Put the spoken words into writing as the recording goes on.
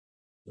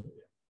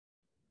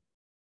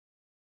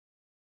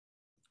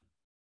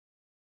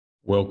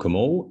Welcome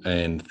all,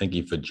 and thank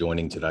you for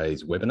joining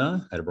today's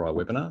webinar, ADRI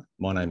webinar.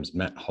 My name is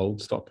Matt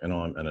Holdstock, and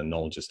I'm an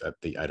enologist at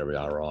the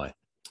ADRI.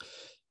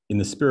 In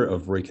the spirit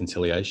of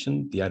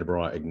reconciliation, the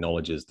ADRI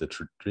acknowledges the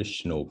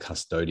traditional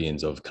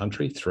custodians of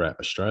country throughout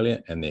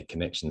Australia and their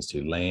connections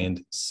to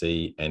land,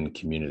 sea, and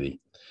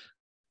community.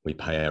 We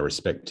pay our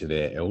respect to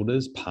their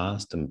elders,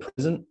 past and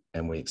present,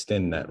 and we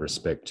extend that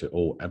respect to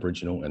all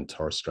Aboriginal and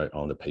Torres Strait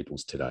Islander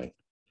peoples today.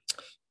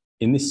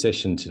 In this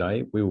session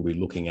today, we will be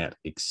looking at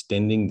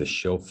extending the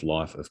shelf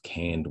life of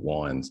canned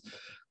wines.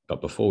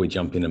 But before we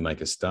jump in and make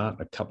a start,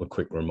 a couple of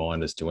quick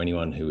reminders to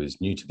anyone who is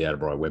new to the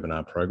ADRI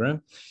webinar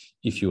program.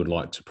 If you would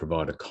like to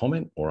provide a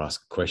comment or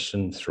ask a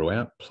question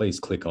throughout, please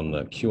click on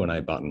the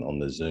Q&A button on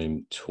the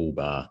Zoom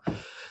toolbar.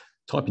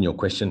 Type in your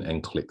question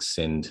and click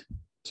send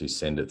to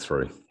send it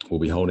through.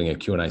 We'll be holding a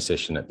Q&A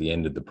session at the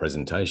end of the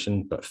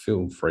presentation, but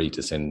feel free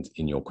to send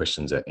in your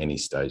questions at any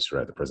stage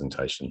throughout the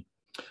presentation.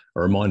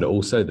 A reminder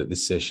also that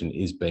this session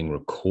is being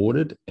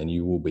recorded and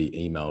you will be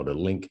emailed a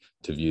link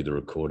to view the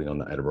recording on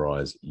the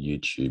ADRI's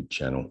YouTube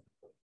channel.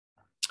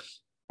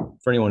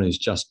 For anyone who's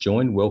just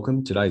joined,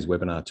 welcome. Today's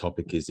webinar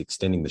topic is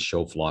extending the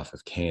shelf life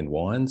of canned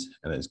wines,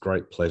 and it's a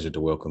great pleasure to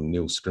welcome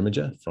Neil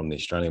Scrimmager from the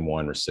Australian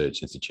Wine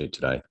Research Institute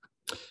today.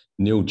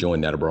 Neil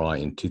joined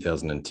ADRI in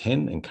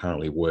 2010 and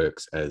currently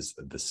works as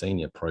the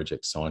Senior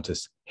Project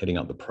Scientist heading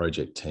up the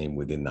project team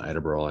within the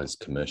ADRI's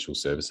commercial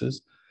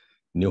services.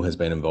 Neil has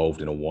been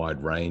involved in a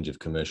wide range of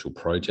commercial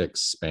projects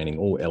spanning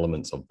all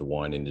elements of the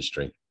wine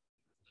industry.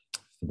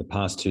 For the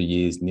past 2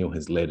 years, Neil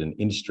has led an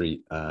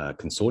industry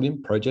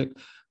consortium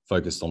project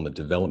focused on the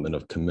development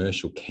of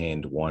commercial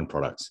canned wine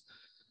products.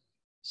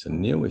 So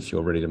Neil, if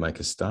you're ready to make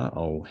a start,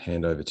 I'll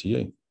hand over to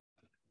you.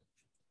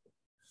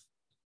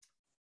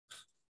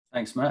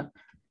 Thanks, Matt.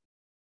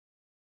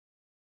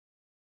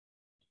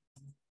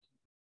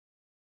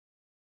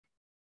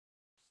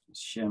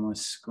 Just share my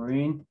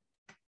screen.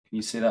 Can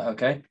you see that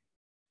okay?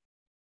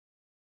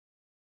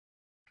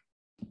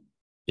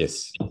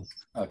 Yes.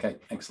 Okay,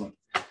 excellent.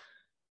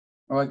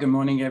 All right, good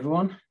morning,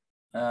 everyone.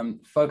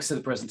 Focus of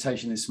the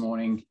presentation this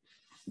morning,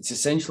 it's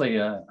essentially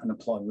an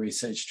applied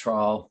research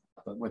trial,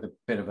 but with a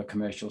bit of a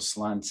commercial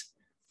slant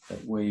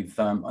that we've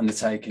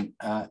undertaken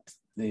at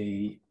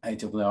the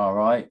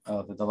ADRI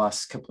over the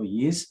last couple of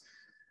years.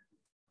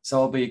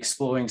 So I'll be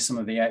exploring some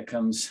of the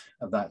outcomes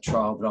of that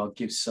trial, but I'll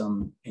give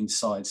some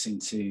insights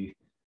into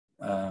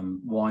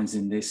wines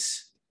in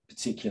this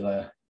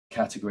particular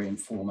category and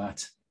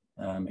format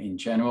in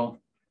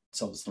general.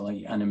 It's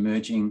obviously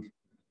an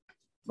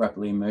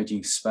rapidly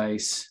emerging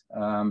space.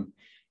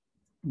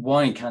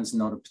 Wine in cans is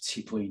not a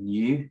particularly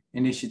new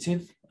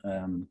initiative.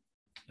 I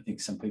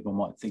think some people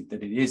might think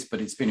that it is,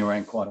 but it's been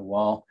around quite a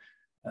while.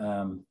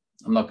 I'm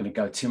not going to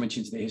go too much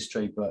into the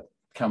history, but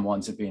can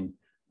wines have been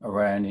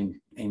around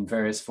in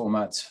various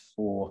formats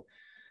for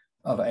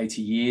over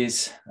 80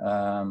 years.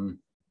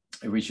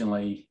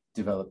 Originally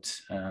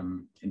developed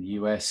in the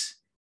US,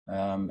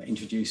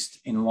 introduced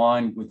in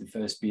line with the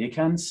first beer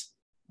cans.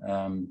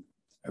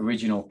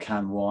 Original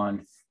canned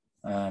wine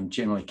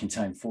generally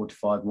contained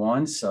fortified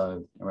wines,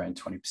 so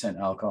around 20%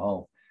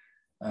 alcohol.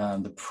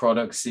 The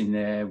products in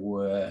there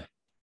were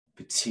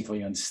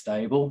particularly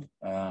unstable,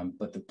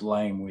 but the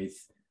blame with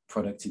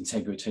product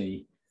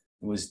integrity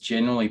was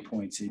generally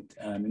pointed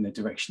in the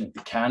direction of the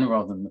can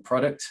rather than the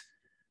product.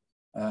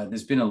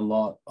 There's been a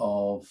lot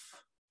of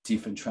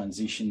different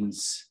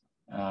transitions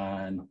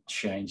and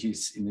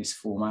changes in this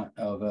format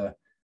over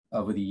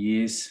the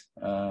years.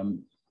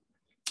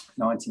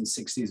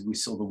 1960s, we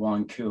saw the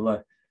wine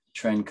cooler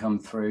trend come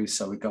through.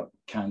 So we got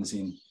cans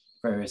in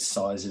various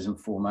sizes and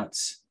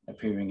formats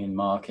appearing in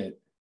market,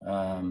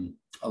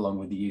 along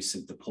with the use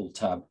of the pull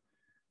tab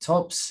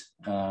tops.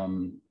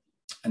 And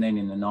then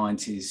in the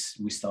 90s,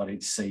 we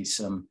started to see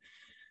some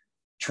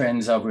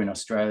trends over in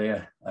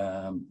Australia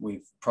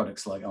with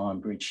products like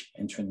Ironbridge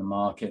entering the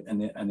market.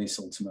 And this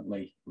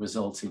ultimately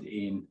resulted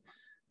in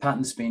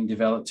patents being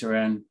developed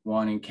around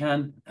wine in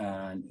can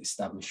and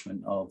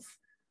establishment of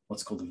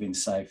what's called the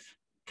VinSafe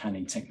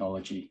canning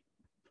technology.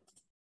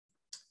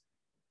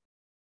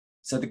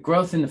 So the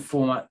growth in the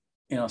format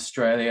in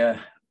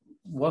Australia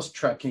was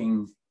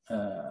tracking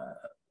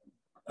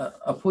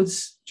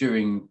upwards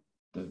during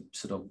the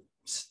sort of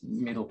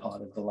middle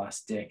part of the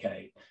last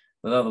decade.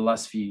 But over the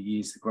last few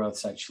years, the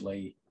growth's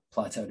actually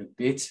plateaued a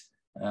bit.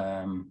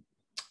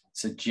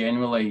 So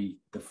generally,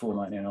 the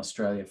format in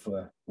Australia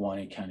for wine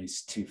in can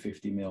is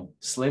 250ml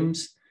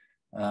slims.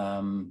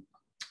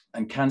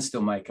 And can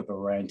still make up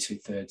around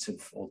 2/3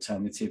 of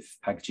alternative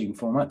packaging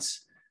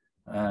formats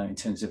in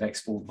terms of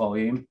export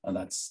volume, and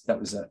that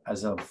was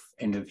as of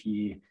end of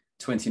year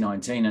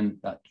 2019,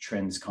 and that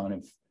trend's kind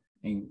of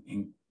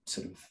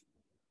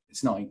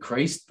it's not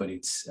increased, but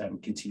it's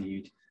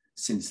continued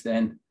since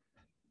then.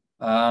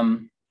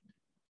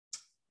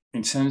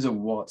 In terms of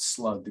what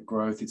slowed the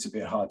growth, it's a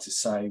bit hard to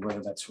say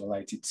whether that's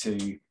related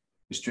to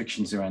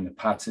restrictions around the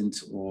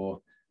patent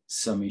or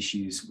some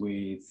issues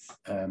with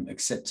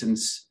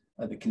acceptance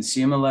at the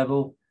consumer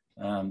level.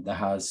 There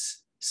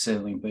has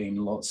certainly been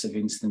lots of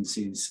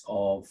instances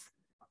of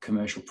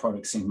commercial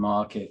products in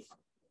market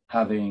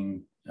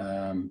having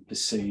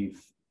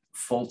perceived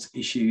fault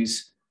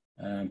issues,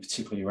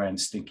 particularly around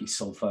stinky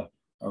sulfur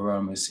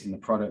aromas in the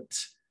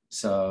product.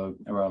 So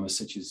aromas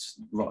such as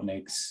rotten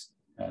eggs,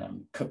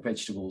 cooked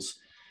vegetables,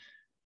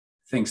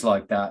 things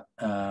like that,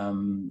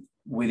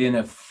 within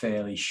a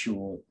fairly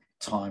short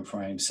time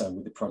frame. So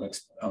with the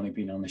products only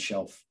been on the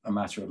shelf a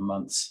matter of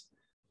months.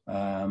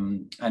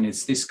 And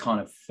it's this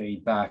kind of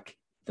feedback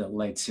that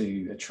led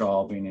to a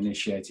trial being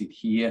initiated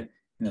here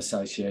in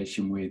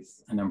association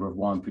with a number of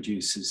wine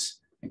producers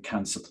and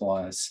can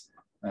suppliers.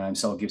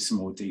 So I'll give some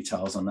more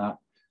details on that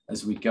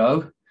as we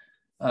go.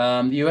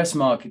 The US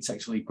market's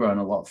actually grown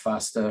a lot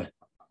faster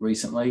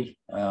recently.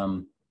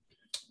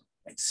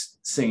 It's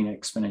seen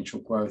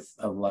exponential growth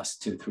over the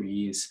last 2 or 3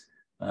 years.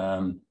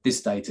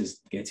 This data is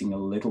getting a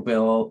little bit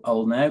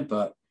old now,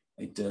 but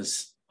it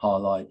does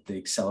highlight the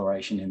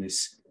acceleration in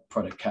this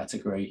product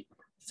category.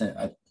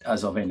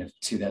 As of end of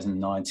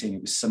 2019,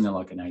 it was something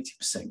like an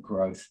 80%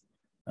 growth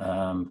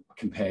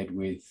compared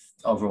with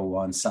overall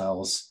wine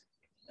sales,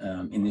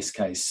 in this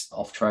case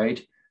off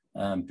trade,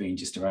 being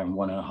just around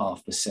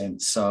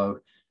 1.5%. So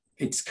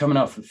it's coming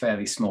off a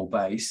fairly small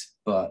base,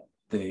 but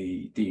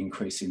the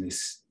increase in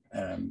this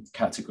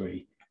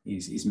category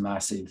is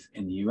massive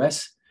in the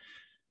US.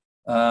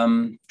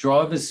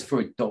 Drivers for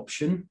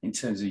adoption in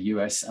terms of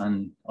US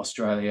and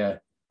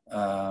Australia,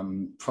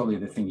 probably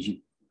the things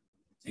you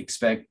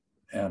expect: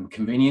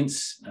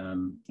 convenience,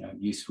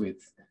 use with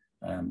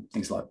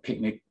things like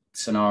picnic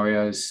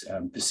scenarios,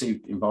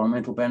 perceived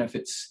environmental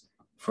benefits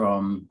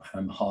from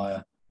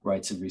higher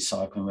rates of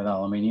recycling with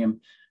aluminium,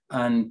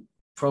 and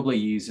probably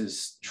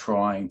users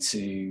trying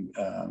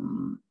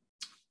to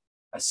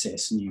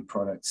assess new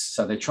products.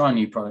 So they're trying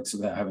new products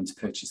without having to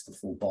purchase the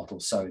full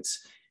bottle. So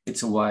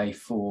it's a way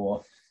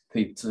for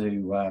people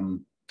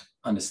to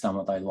understand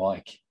what they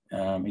like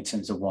in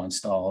terms of wine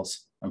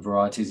styles and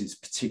varieties. It's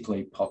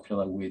particularly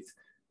popular with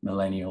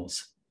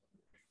millennials.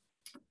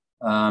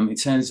 In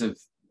terms of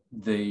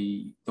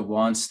the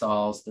wine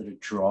styles that are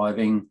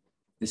driving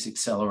this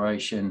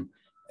acceleration,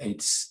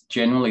 it's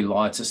generally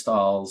lighter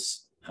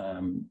styles,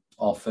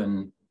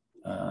 often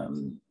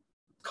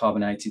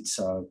carbonated,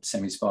 so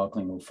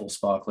semi-sparkling or full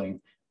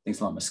sparkling,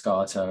 things like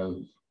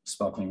Moscato,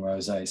 sparkling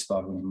rosé,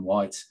 sparkling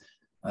white.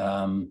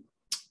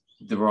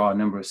 There are a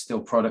number of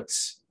still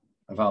products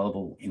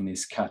available in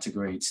this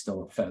category. It's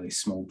still a fairly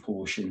small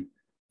portion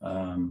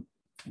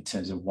in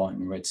terms of white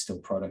and red still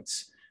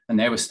products. And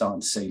there we're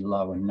starting to see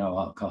low and no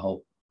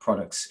alcohol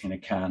products in a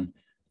can.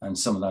 And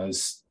some of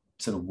those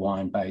sort of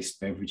wine-based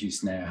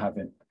beverages now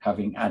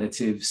having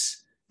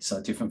additives,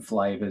 so different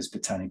flavors,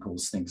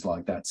 botanicals, things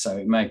like that. So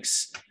it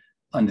makes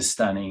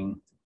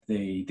understanding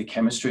the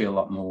chemistry a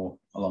lot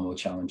more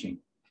challenging.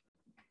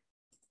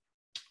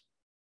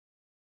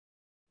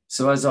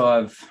 So as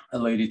I've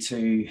alluded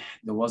to,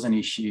 there was an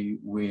issue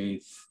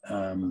with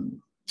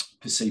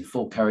perceived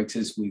fault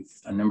characters with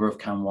a number of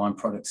canned wine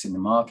products in the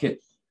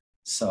market.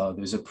 So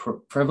there's a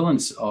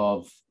prevalence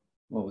of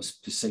what was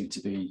perceived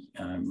to be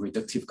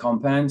reductive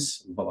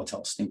compounds,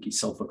 volatile stinky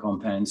sulfur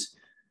compounds,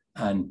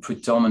 and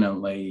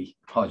predominantly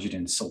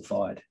hydrogen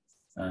sulfide.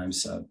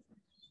 So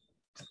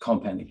the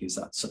compound that gives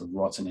that sort of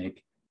rotten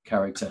egg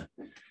character.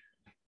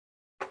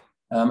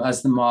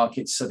 As the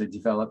market sort of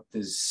developed,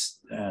 there's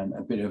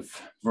a bit of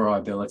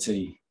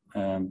variability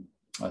in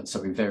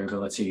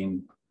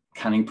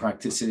canning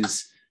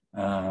practices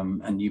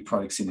and new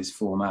products in this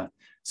format.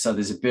 So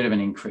there's a bit of an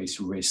increased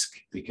risk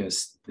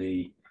because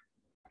the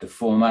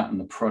format and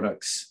the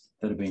products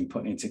that are being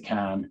put into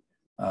can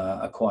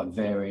are quite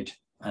varied,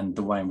 and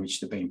the way in which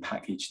they're being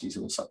packaged is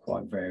also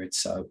quite varied.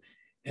 So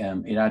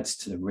it adds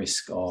to the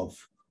risk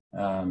of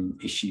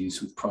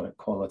issues with product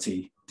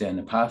quality down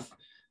the path.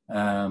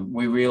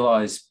 We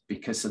realized,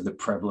 because of the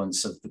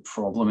prevalence of the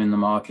problem in the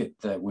market,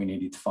 that we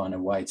needed to find a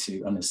way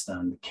to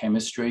understand the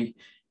chemistry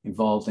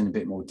involved in a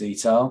bit more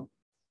detail,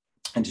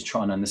 and to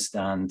try and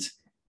understand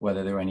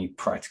whether there are any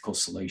practical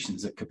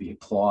solutions that could be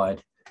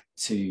applied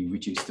to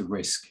reduce the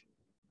risk.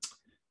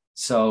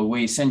 So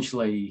we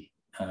essentially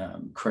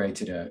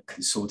created a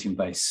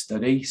consortium-based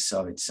study.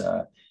 So it's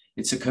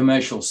a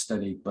commercial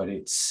study, but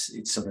it's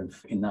sort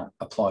of in that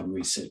applied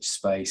research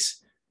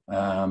space.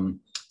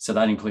 So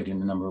that included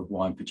a number of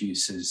wine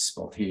producers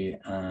both here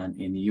and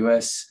in the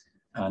US,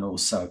 and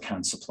also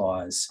can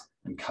suppliers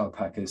and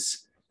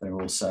co-packers that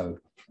are also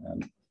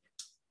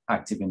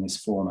active in this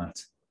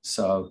format.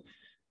 So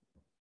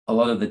a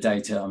lot of the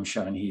data I'm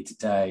showing here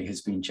today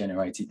has been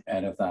generated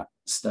out of that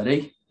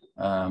study.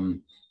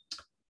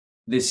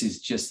 This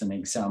is just an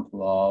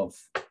example of,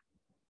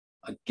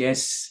 I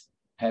guess,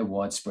 how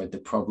widespread the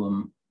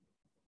problem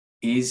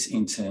is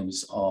in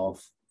terms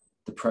of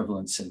the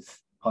prevalence of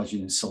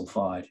hydrogen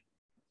sulfide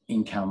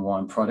in canned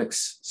wine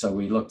products. So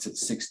we looked at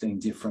 16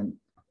 different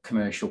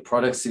commercial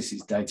products. This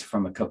is data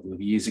from a couple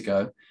of years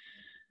ago.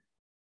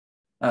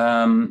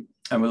 And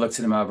we looked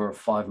at them over a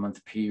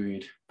 5-month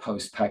period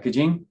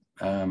post-packaging.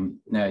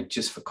 Now,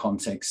 just for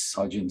context,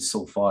 hydrogen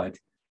sulfide,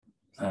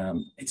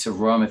 its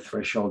aroma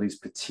threshold is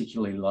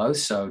particularly low,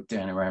 so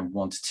down around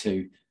 1 to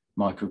 2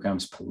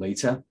 micrograms per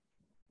litre.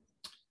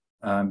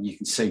 you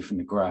can see from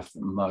the graph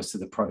that most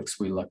of the products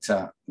we looked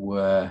at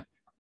were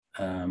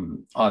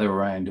either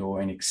around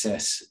or in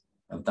excess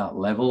of that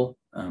level.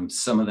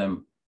 Some of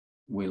them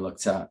we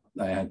looked at,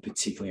 they had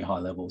particularly high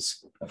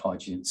levels of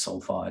hydrogen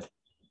sulfide,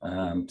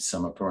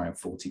 some up around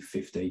 40,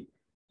 50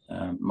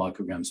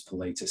 micrograms per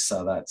litre.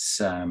 So that's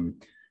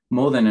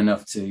more than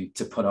enough to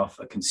put off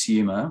a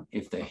consumer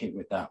if they're hit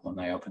with that when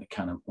they open a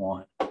can of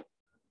wine.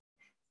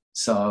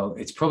 So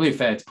it's probably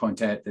fair to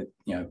point out that,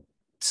 you know,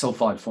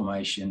 sulfide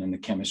formation and the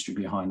chemistry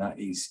behind that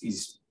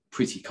is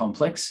pretty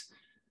complex.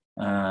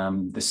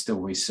 There's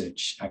still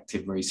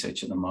active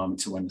research at the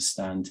moment to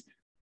understand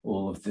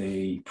all of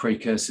the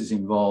precursors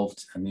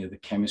involved and the other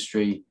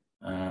chemistry,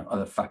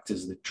 other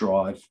factors that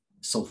drive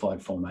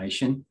sulfide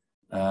formation.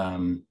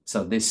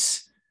 So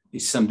this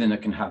is something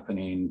that can happen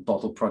in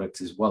bottled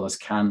product as well as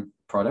can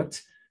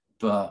product,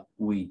 but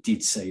we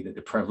did see that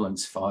the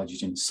prevalence for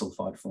hydrogen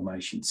sulfide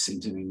formation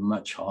seemed to be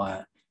much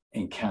higher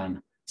in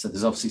can. So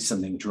there's obviously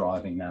something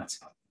driving that.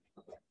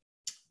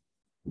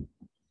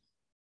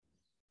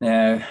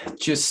 Now,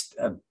 just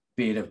a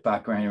bit of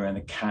background around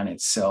the can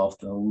itself.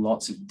 There are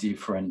lots of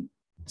different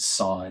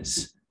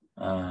size,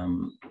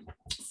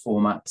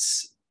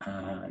 formats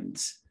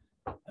and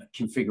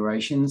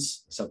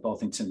configurations. So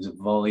both in terms of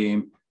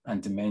volume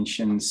and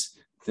dimensions,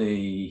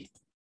 the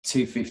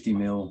 250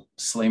 ml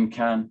slim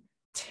can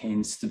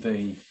tends to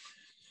be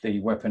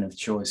the weapon of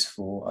choice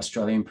for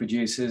Australian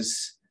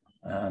producers.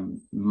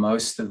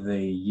 Most of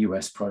the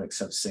US products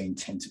I've seen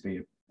tend to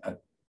be a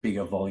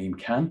bigger volume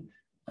can,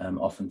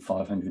 often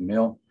 500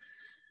 ml.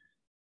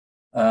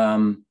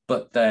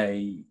 But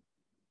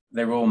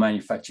they're all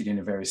manufactured in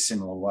a very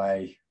similar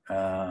way.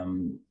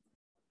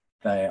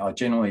 They are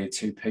generally a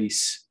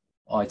two-piece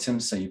item.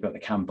 So you've got the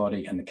can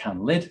body and the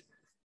can lid.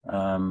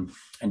 And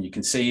you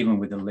can see even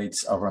with the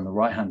lids over on the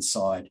right-hand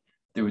side,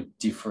 there are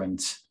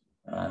different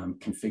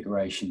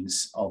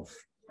configurations of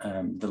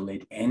the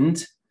lid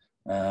end.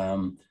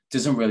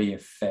 Doesn't really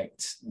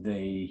affect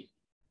the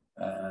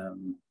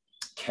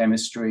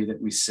chemistry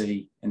that we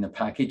see in the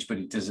package, but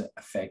it does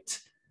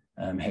affect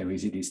how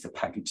easy it is to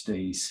package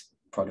these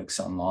products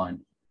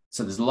online.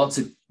 So there's lots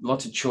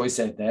of choice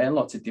out there,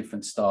 lots of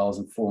different styles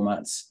and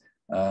formats.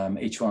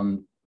 Each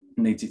one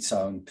needs its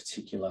own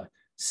particular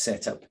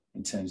setup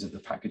in terms of the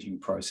packaging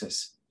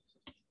process.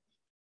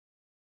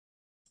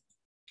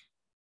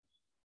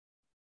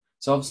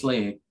 So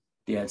obviously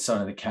the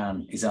outside of the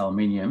can is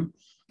aluminium,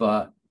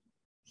 but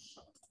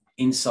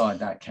inside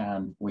that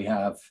can we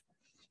have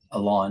a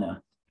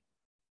liner.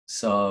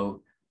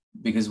 So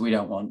because we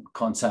don't want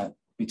contact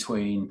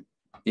between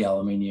the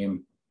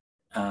aluminium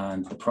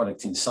and the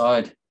product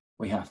inside,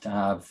 we have to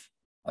have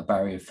a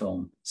barrier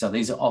film. So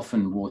these are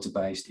often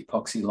water-based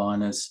epoxy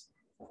liners.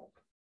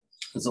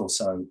 There's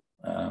also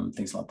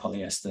things like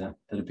polyester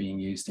that are being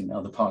used in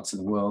other parts of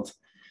the world.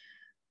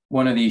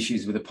 One of the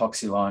issues with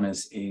epoxy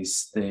liners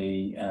is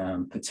the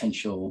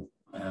potential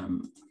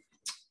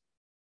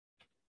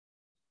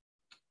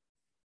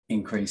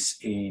increase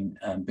in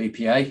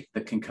BPA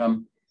that can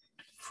come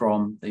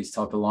from these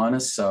type of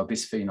liners. So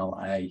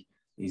bisphenol A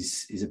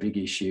is a big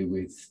issue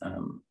with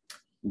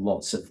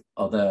lots of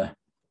other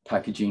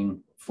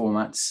packaging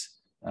formats.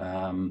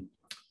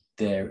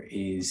 There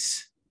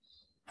is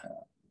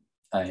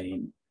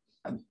a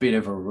bit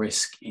of a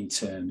risk in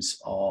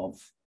terms of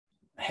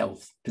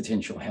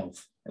potential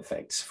health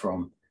effects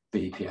from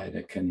BPA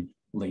that can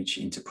leach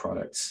into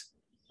products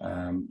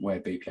where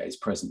BPA is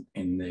present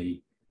in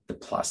the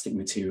plastic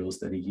materials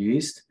that are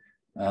used.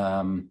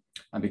 And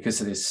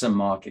because of this, some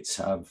markets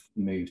have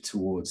moved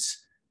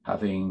towards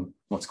having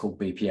what's called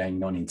BPA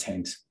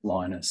non-intent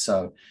liners.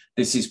 So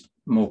this is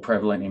more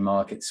prevalent in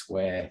markets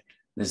where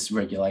there's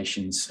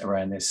regulations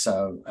around this.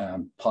 So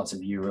parts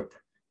of Europe,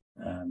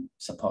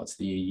 some parts of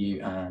the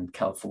EU and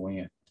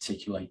California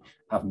particularly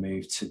have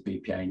moved to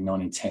BPA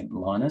non-intent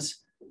liners.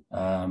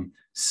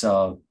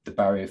 So the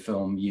barrier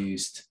film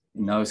used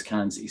in those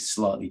cans is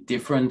slightly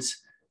different.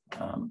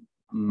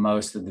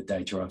 Most of the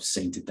data I've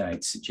seen to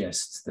date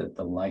suggests that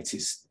the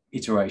latest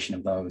iteration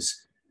of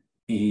those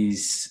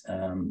is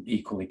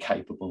equally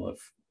capable of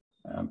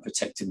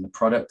protecting the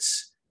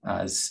products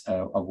as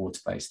a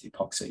water-based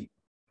epoxy.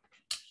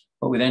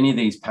 But with any of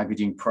these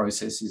packaging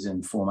processes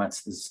and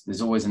formats,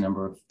 there's always a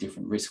number of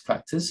different risk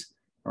factors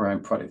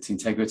around product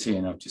integrity,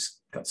 and I've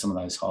just got some of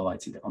those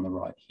highlighted on the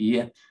right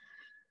here.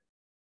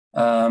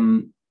 Now,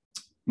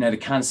 the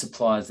can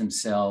suppliers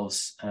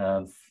themselves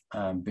have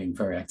been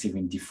very active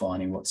in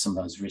defining what some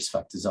of those risk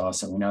factors are.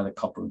 So we know that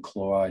copper and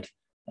chloride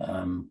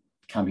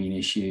can be an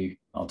issue.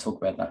 I'll talk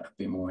about that a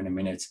bit more in a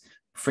minute.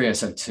 Free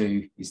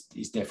SO2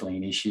 is definitely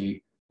an issue.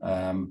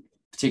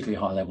 Particularly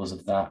high levels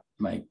of that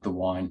make the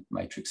wine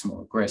matrix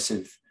more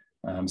aggressive.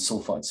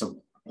 Sulfides are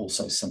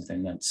also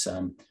something that's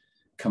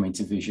come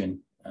into vision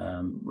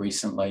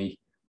recently.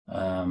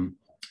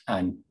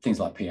 And things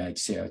like pH,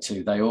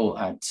 CO2, they all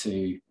add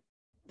to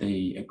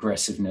the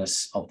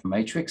aggressiveness of the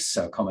matrix.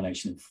 So a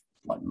combination of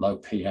like low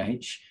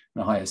pH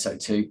and a high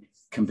SO2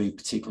 can be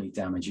particularly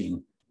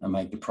damaging and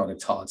make the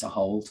product hard to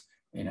hold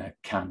in a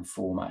can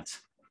format.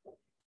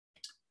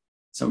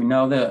 So we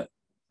know that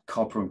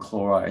copper and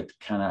chloride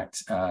can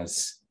act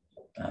as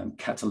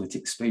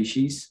catalytic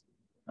species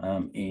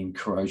in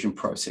corrosion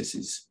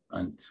processes.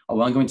 And I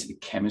won't go into the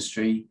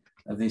chemistry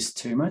of this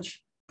too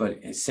much, but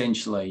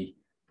essentially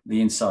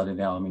the inside of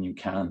the aluminium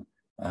can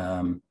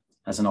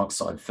has an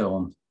oxide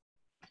film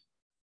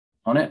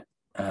on it.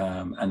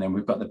 And then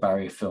we've got the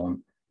barrier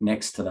film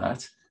next to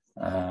that.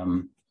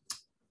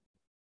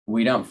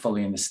 We don't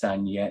fully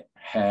understand yet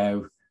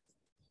how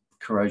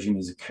corrosion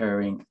is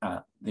occurring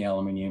at the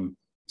aluminium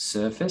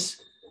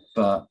surface,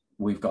 but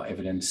we've got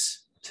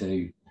evidence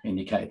to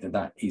indicate that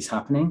that is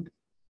happening.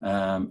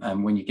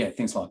 And when you get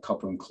things like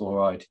copper and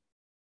chloride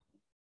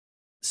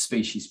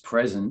species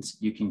present,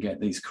 you can get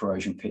these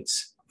corrosion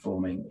pits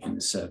forming in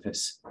the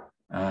surface.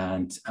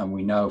 And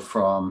we know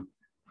from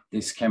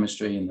this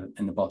chemistry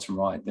in the bottom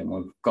right that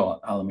we've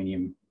got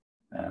aluminium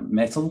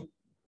metal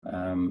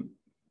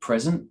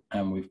present,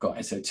 and we've got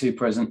SO2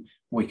 present,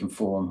 we can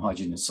form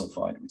hydrogen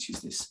sulfide, which is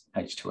this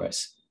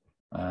H2S.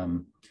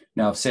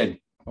 Now, I've said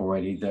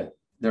already that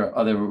there are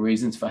other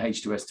reasons for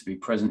H2S to be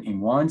present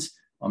in wines.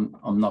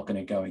 I'm not going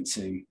to go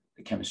into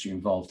the chemistry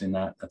involved in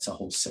that. That's a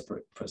whole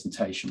separate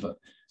presentation, but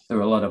there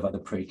are a lot of other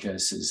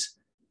precursors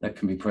that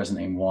can be present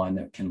in wine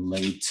that can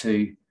lead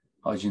to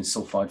hydrogen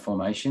sulfide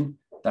formation.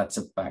 That's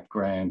a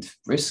background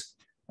risk.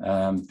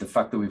 The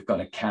fact that we've got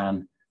a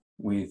can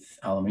with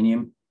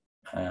aluminium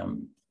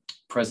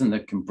present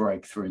that can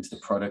break through into the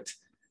product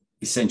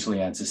essentially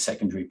adds a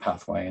secondary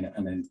pathway and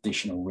an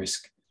additional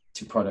risk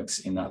to products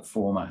in that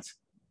format.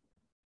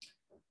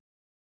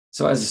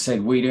 So as I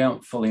said, we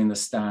don't fully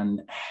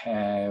understand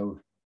how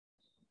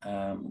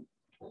the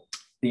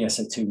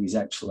SO2 is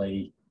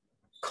actually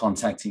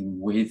contacting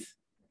with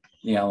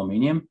the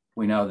aluminium.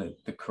 We know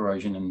that the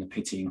corrosion and the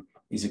pitting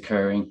is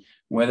occurring,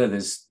 whether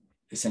there's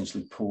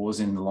essentially pores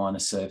in the liner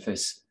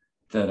surface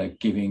that are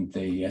giving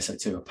the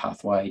SO2 a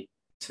pathway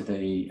to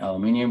the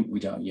aluminium, we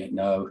don't yet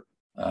know.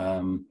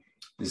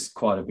 There's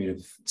quite a bit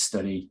of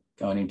study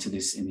going into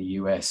this in the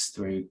US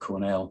through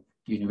Cornell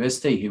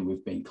University, who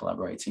we've been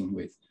collaborating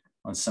with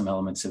on some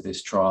elements of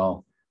this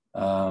trial.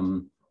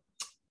 But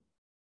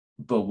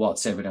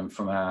what's evident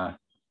from our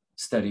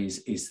studies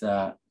is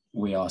that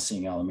we are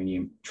seeing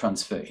aluminium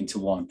transfer into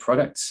wine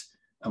products,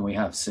 and we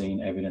have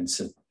seen evidence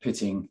of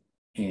pitting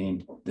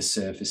in the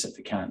surface of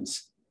the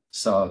cans.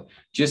 So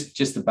just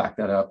to back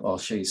that up, I'll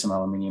show you some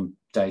aluminium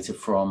data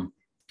from,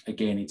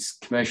 again, it's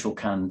commercial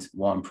canned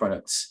wine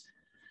products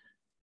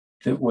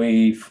that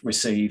we've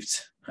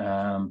received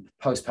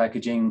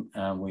post-packaging,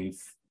 and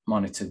we've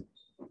monitored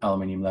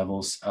aluminium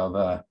levels over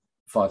a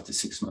 5 to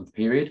 6 month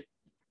period.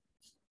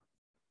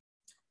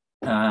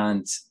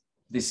 And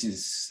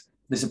these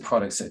are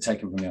products that are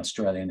taken from the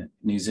Australian,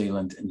 New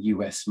Zealand and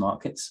US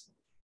markets.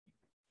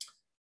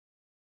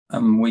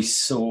 We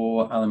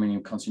saw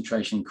aluminium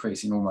concentration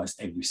increase in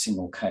almost every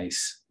single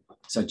case.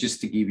 So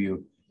just to give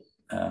you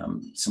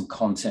some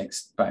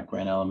context,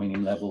 background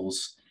aluminium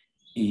levels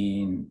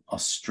in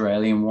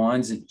Australian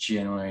wines are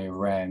generally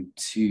around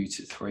 200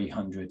 to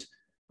 300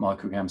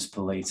 micrograms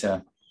per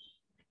litre.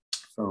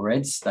 For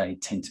reds, they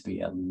tend to be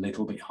a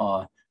little bit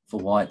higher for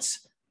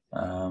whites,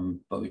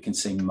 but we can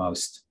see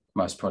most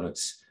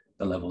products,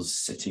 the levels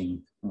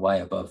sitting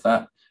way above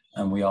that,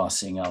 and we are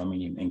seeing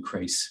aluminium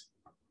increase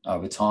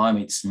over time.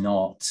 It's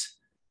not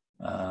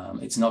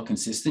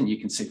consistent. You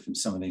can see from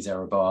some of these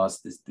error bars,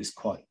 there's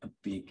quite a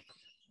big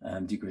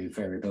degree of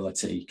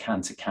variability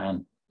can to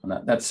can,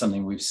 and that's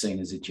something we've seen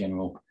as a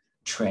general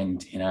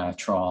trend in our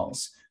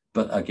trials.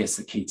 But I guess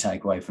the key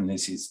takeaway from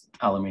this is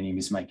aluminium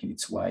is making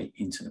its way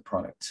into the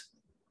product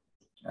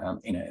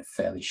in a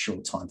fairly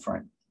short time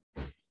frame.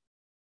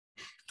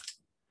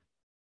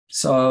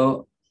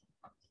 So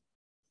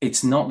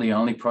it's not the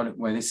only product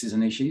where this is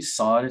an issue.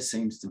 Cider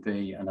seems to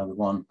be another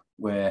one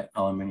where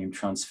aluminium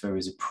transfer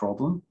is a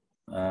problem.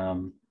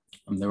 And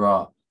there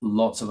are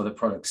lots of other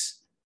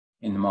products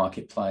in the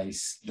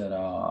marketplace that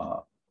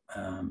are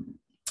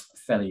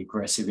fairly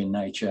aggressive in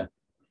nature.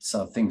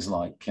 So things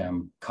like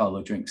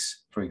cola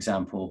drinks, for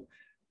example,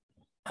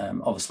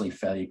 obviously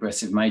fairly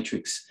aggressive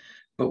matrix,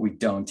 but we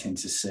don't tend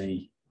to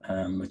see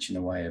much in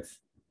the way of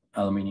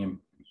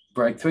aluminium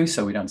breakthrough.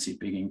 So we don't see a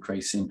big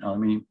increase in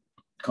aluminium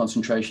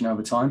concentration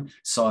over time.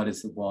 Cider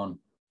is the one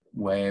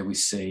where we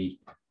see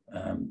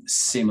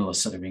similar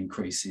sort of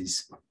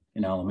increases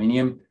in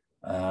aluminium.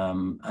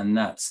 And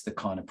that's the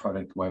kind of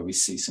product where we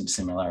see some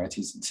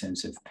similarities in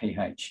terms of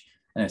pH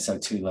and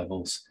SO2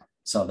 levels.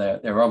 So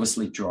they're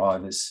obviously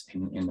drivers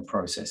in the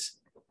process.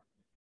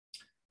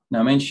 Now,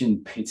 I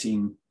mentioned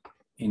pitting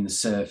in the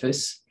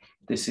surface.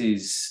 This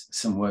is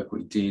some work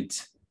we did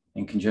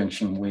in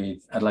conjunction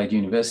with Adelaide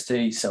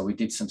University. So we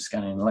did some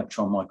scanning and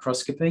electron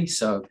microscopy.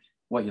 So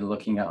what you're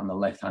looking at on the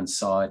left-hand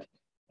side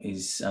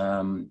is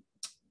an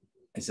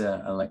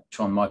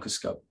electron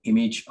microscope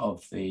image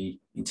of the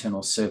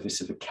internal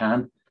surface of a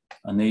can.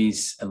 And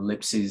these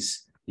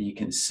ellipses that you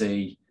can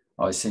see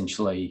are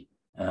essentially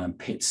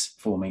pits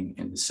forming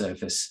in the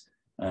surface.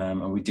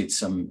 And we did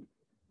some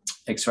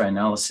X-ray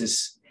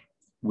analysis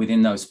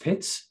within those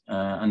pits.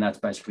 And that's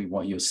basically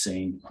what you're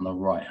seeing on the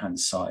right-hand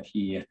side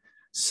here.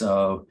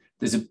 So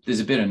there's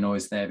a bit of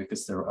noise there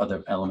because there are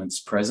other elements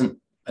present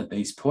at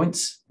these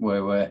points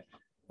where we're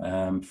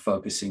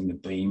focusing the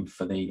beam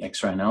for the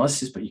X-ray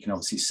analysis, but you can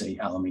obviously see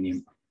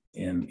aluminium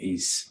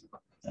is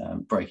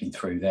breaking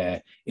through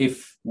there.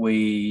 If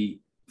we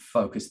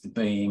focus the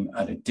beam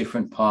at a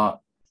different part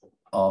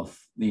of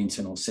the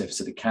internal surface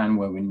of the can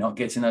where we're not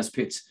getting those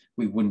pits,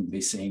 we wouldn't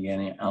be seeing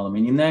any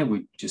aluminium there.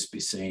 We'd just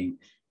be seeing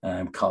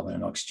carbon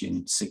and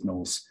oxygen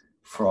signals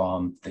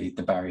from the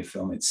barrier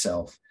film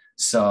itself.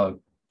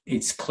 So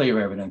it's clear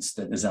evidence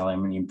that there's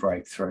aluminium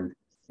breakthrough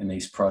in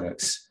these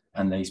products,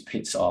 and these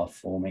pits are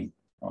forming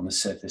on the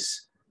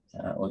surface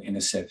or in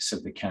the surface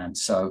of the can.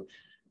 So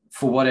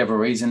for whatever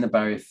reason, the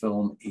barrier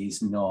film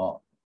is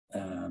not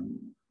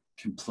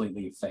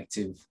completely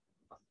effective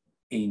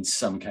in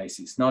some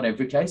cases. Not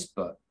every case,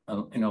 but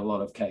in a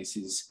lot of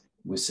cases,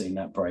 we're seeing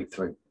that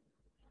breakthrough.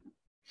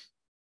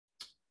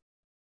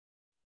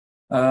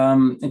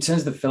 In terms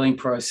of the filling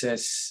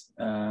process,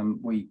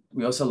 we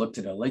also looked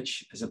at a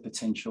leach as a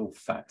potential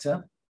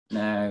factor.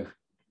 Now,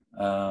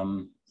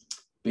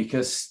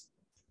 because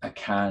a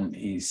can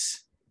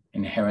is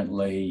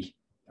inherently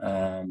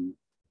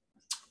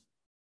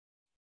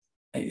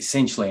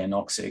essentially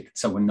anoxic,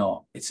 so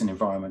it's an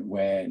environment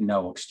where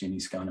no oxygen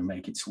is going to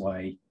make its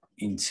way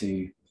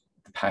into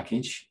the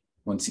package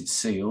once it's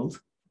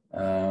sealed.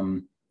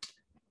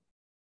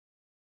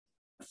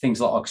 Things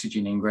like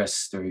oxygen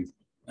ingress through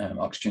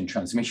oxygen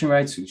transmission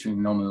rates, which we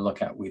normally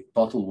look at with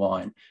bottled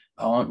wine,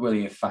 aren't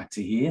really a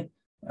factor here,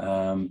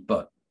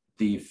 but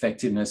the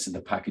effectiveness of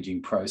the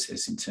packaging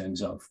process in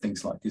terms of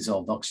things like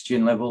dissolved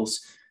oxygen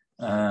levels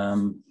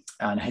and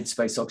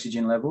headspace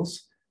oxygen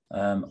levels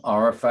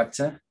are a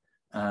factor,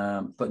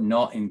 but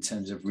not in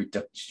terms of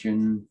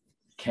reduction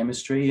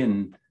chemistry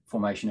and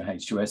formation of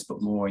H2S,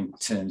 but more in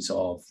terms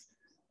of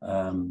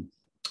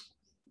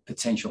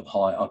potential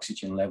high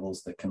oxygen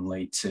levels that can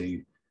lead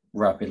to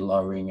rapid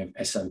lowering of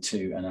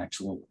SO2 and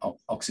actual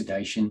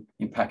oxidation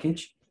in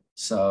package.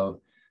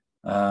 So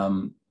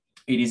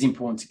it is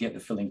important to get the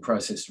filling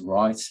process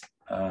right.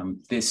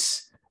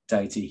 This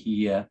data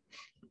here,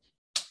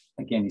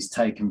 again, is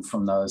taken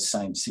from those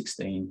same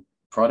 16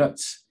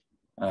 products.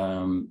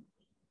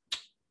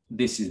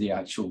 This is the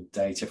actual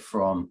data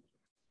from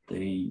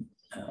the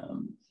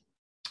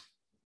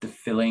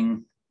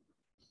filling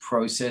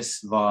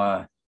process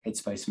via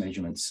headspace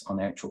measurements on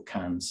the actual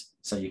cans.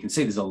 So you can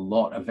see there's a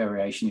lot of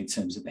variation in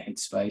terms of the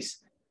headspace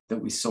that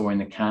we saw in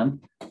the can.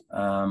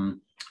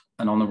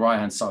 And on the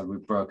right-hand side,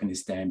 we've broken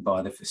this down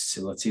by the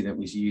facility that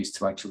was used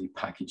to actually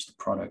package the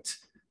product.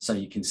 So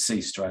you can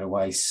see straight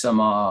away, some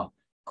are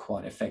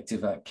quite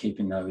effective at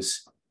keeping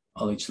those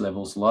OH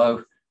levels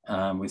low.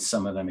 With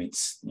some of them,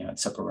 it's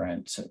up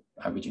around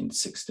averaging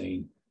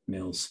 16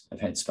 mils of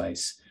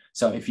headspace.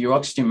 So if your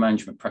oxygen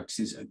management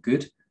practices are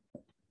good,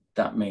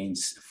 that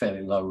means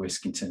fairly low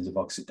risk in terms of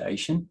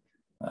oxidation.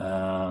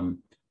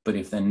 But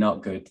if they're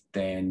not good,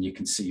 then you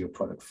can see your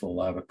product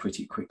fall over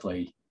pretty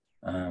quickly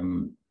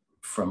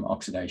from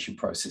oxidation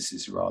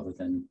processes rather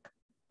than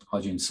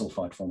hydrogen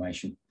sulfide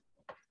formation.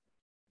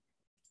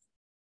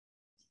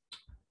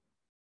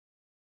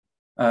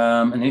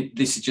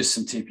 This is just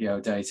some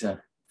TPO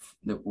data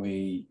that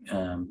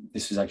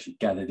this was actually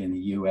gathered in the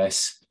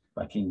US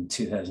back in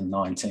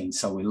 2019.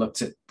 So we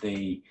looked at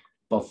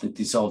both the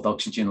dissolved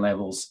oxygen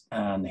levels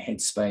and the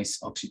headspace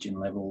oxygen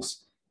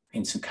levels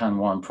in some canned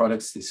wine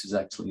products. This was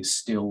actually a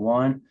still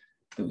wine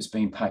that was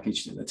being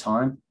packaged at the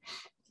time.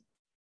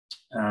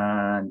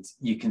 And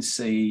you can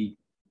see,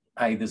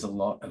 there's a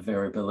lot of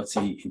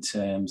variability in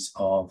terms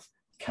of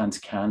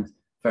can-to-can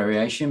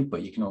variation,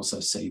 but you can also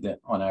see that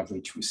on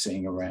average, we're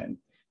seeing around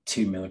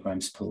 2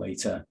 milligrams per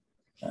litre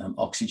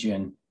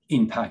oxygen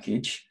in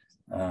package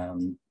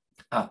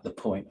at the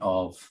point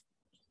of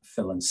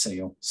fill and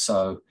seal.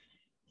 So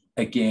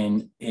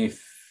again,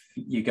 if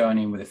you're going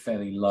in with a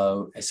fairly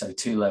low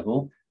SO2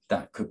 level,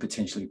 that could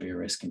potentially be a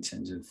risk in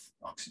terms of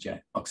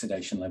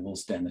oxidation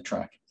levels down the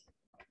track.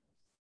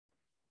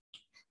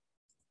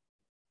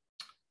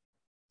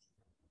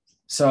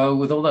 So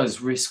with all those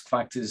risk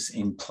factors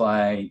in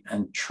play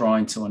and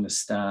trying to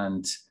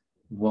understand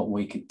what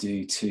we could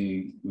do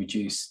to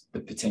reduce the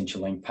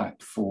potential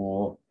impact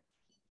for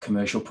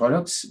commercial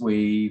products,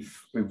 we've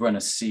run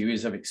a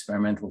series of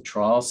experimental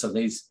trials. So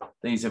these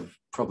have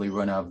probably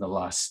run over the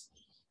last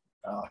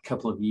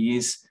couple of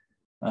years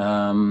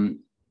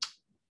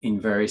in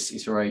various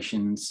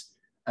iterations.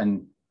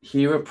 And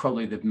here are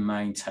probably the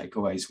main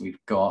takeaways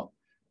we've got.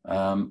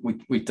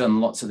 We've done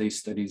lots of these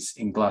studies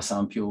in glass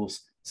ampules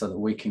so that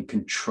we can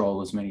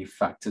control as many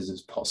factors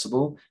as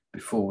possible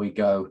before we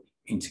go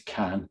into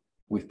can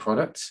with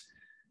products.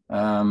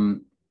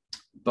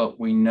 But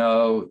we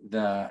know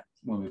that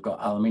when we've got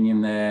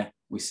aluminium there,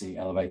 we see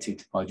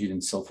elevated hydrogen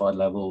sulfide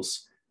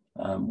levels.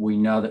 We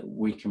know that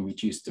we can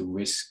reduce the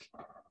risk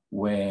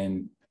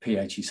when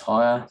pH is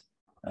higher.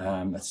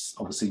 That's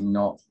obviously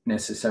not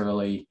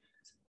necessarily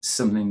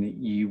something that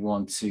you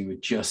want to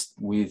adjust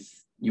with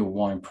your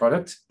wine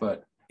product,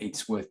 but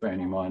it's worth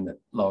bearing in mind that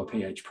lower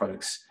pH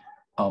products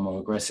are more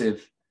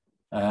aggressive.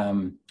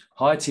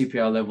 High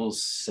TPR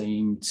levels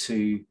seem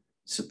to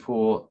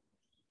support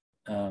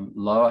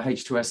lower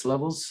H2S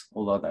levels,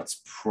 although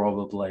that's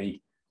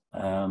probably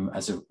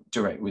as a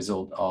direct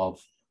result of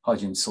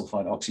hydrogen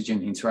sulfide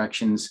oxygen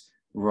interactions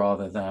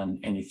rather than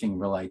anything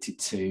related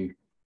to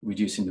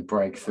reducing the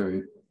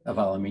breakthrough of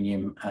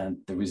aluminium and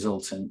the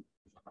resultant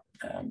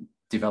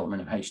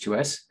development of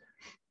H2S.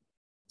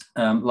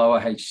 Lower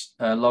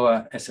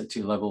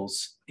SO2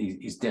 levels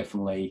is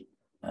definitely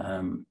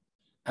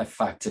a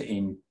factor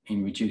in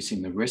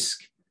reducing the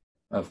risk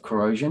of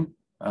corrosion.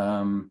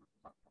 And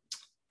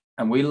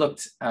we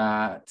looked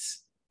at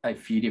a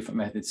few different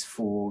methods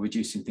for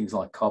reducing things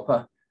like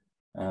copper.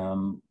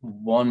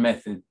 One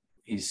method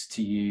is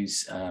to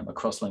use a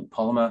cross-linked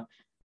polymer,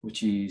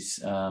 which is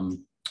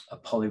a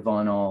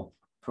polyvinyl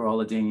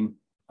pyrrolidine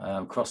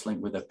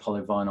cross-linked with a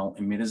polyvinyl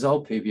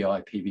imidazole,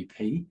 PVI,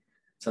 PVP.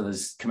 So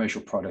there's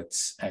commercial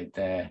products out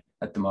there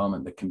at the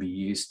moment that can be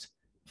used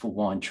for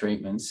wine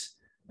treatments.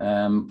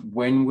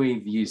 When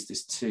we've used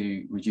this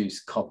to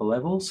reduce copper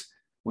levels,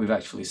 we've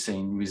actually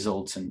seen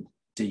resultant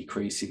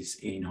decreases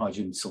in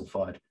hydrogen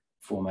sulfide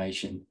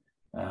formation.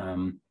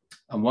 And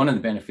one of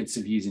the benefits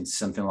of using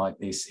something like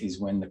this is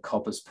when the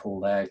copper's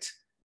pulled out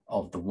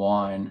of the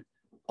wine,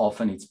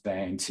 often it's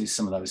bound to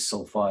some of those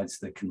sulfides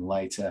that can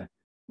later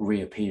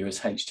reappear as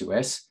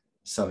H2S.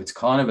 So it's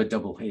kind of a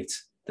double hit,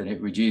 that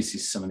it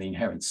reduces some of the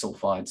inherent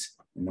sulfides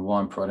in the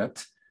wine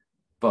product.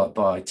 But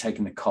by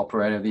taking the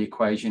copper out of the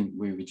equation,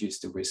 we reduce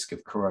the risk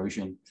of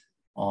corrosion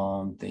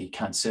on the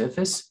can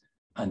surface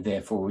and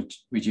therefore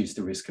reduce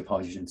the risk of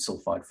hydrogen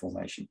sulfide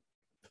formation.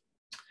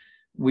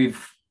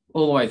 We've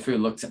all the way through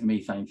looked at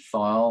methane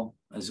thiol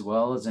as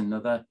well as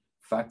another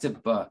factor,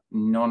 but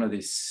none of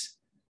these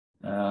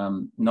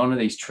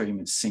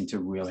treatments seem to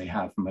really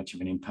have much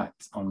of an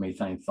impact on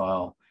methane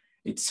thiol.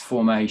 Its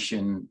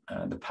formation,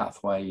 the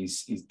pathway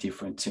is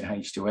different to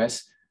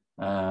H2S,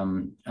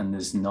 and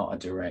there's not a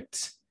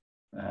direct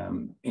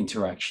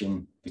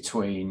interaction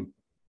between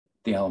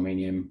the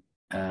aluminium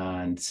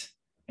and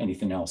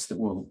anything else that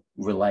will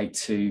relate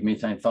to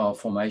methane thiol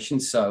formation.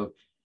 So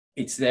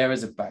it's there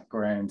as a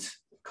background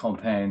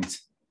compound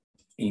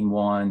in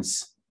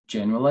wines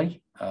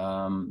generally.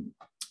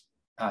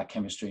 Our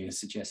chemistry has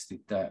suggested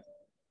that,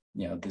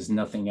 you know, there's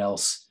nothing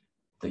else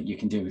that you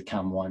can do with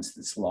canned wines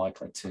that's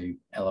likely to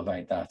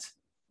elevate that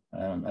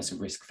as a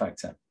risk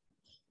factor.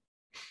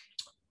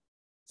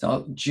 So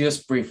I'll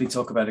just briefly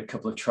talk about a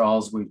couple of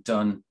trials we've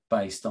done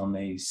based on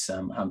these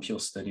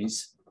Ampure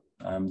studies.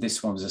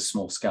 This one was a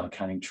small scale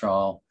canning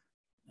trial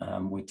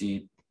we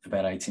did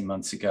about 18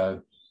 months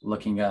ago,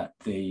 looking at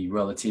the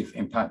relative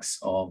impacts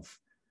of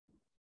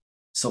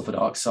sulfur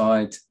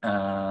dioxide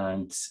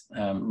and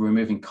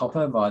removing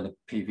copper via the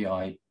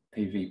PVI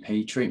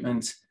PVP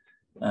treatment.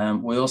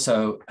 We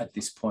also, at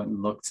this point,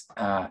 looked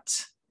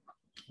at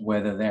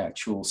whether the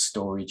actual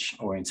storage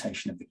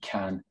orientation of the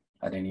can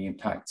had any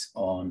impact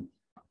on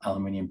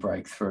aluminium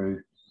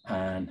breakthrough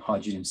and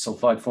hydrogen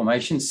sulfide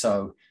formation.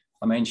 So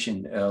I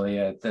mentioned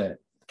earlier that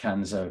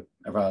cans are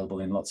available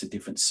in lots of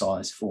different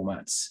size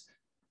formats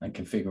and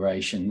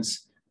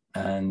configurations,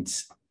 and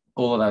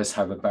all of those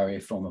have a barrier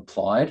film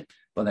applied,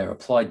 but they're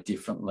applied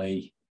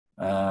differently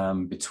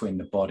between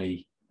the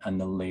body and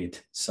the lid.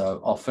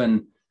 So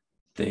often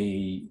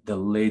the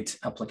lid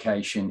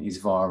application is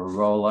via a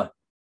roller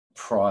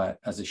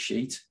as a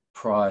sheet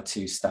prior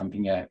to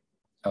stamping out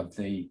of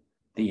the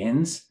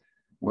ends,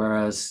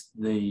 whereas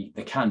the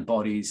can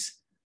bodies,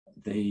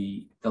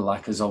 the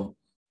lacquers are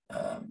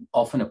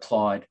often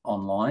applied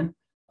online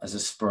as a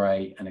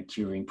spray and a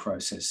curing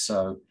process.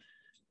 So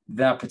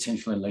that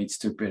potentially leads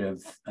to a bit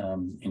of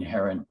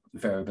inherent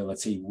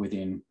variability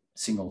within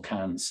single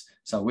cans.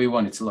 So we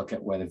wanted to look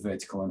at whether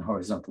vertical and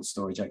horizontal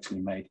storage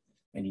actually made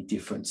any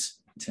difference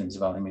in terms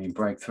of aluminium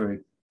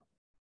breakthrough.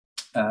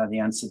 The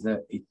answer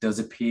that it does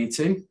appear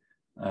to.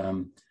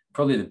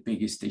 Probably the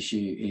biggest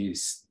issue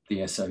is the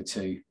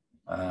SO2.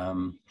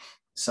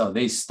 So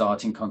these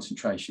starting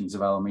concentrations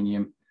of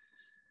aluminium,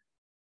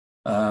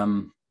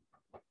 and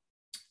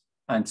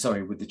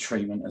sorry, with the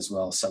treatment as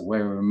well. So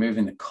where we're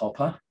removing the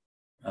copper,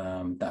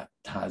 that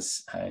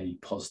has a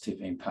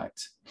positive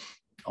impact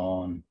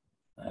on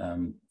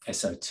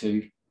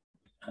SO2,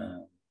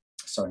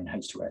 sorry, in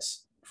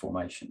H2S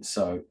formation.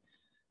 So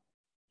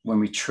when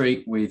we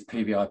treat with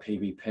PVI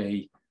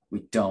PVP, we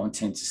don't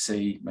tend to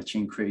see much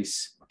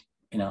increase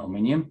in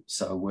aluminium.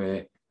 So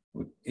we're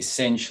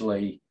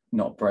essentially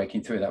not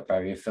breaking through that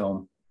barrier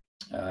film.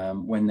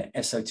 When the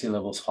SO2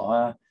 level's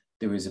higher,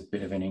 there is a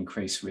bit of an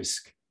increased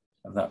risk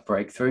of that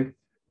breakthrough.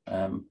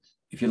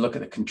 If you look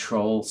at the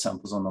control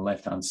samples on the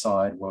left-hand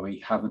side where we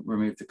haven't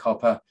removed the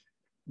copper,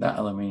 that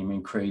aluminium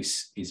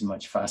increase is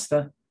much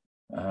faster,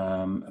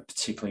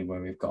 particularly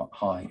where we've got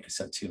high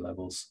SO2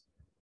 levels.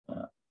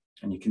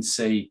 And you can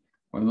see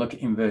when we look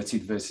at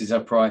inverted versus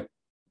upright,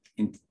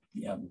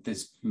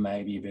 there's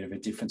maybe a bit of a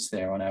difference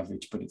there on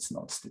average, but it's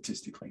not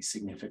statistically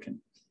significant.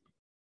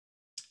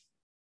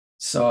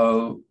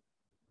 So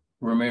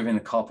removing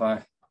the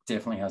copper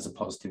definitely has a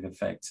positive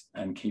effect,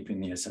 and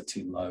keeping the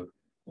SO2 low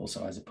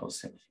also has a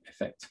positive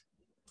effect.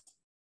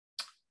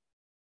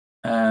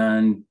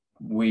 And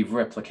we've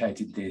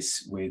replicated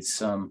this with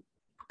some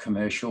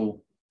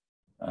commercial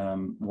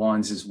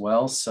wines as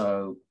well.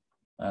 So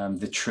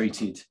the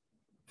treated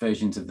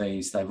versions of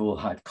these, they've all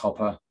had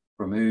copper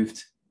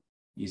removed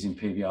using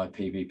PVI,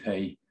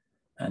 PVP.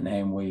 And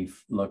then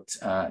we've looked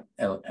at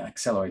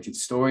accelerated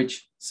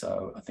storage.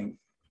 So I think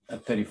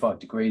at 35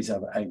 degrees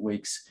over 8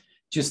 weeks,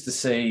 just to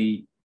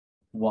see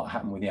what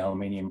happened with the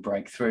aluminium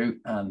breakthrough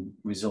and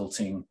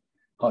resulting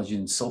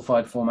hydrogen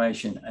sulfide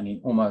formation. And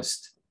in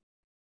almost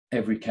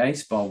every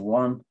case, bar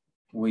one,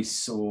 we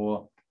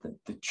saw that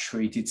the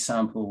treated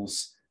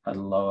samples had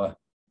lower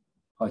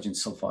hydrogen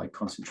sulfide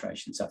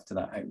concentrations after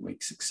that 8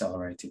 weeks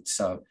accelerated.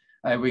 So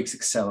 8 weeks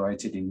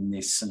accelerated in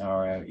this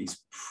scenario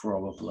is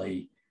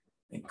probably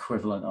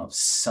equivalent of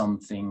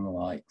something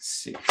like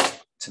 6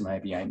 to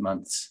maybe 8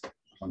 months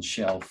on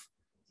shelf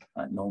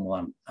at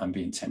normal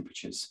ambient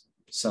temperatures.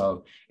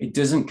 So it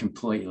doesn't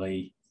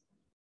completely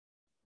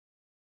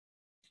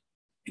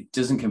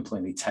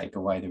take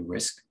away the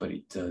risk, but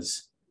it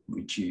does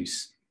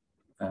reduce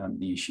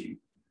the issue.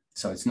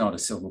 So it's not a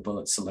silver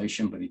bullet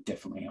solution, but it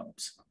definitely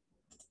helps.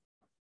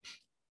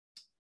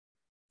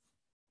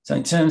 So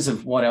in terms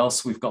of what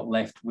else we've got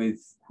left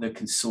with the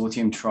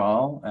consortium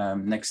trial,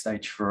 next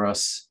stage for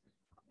us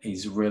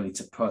is really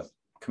to put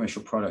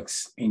commercial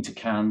products into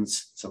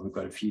cans. So we've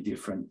got a few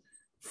different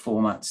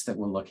formats that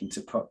we're looking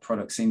to put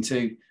products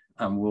into,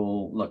 and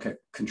we'll look at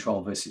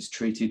control versus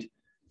treated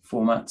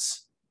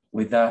formats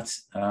with that.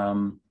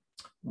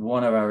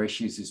 One of our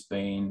issues has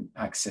been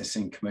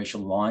accessing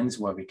commercial lines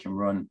where we can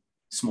run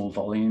small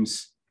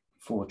volumes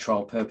for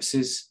trial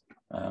purposes.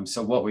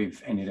 So what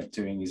we've ended up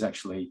doing is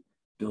actually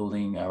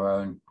building our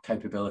own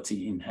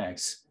capability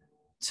in-house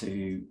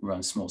to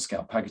run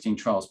small-scale packaging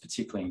trials,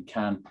 particularly in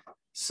can.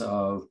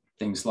 So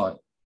things like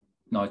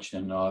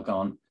nitrogen and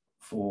argon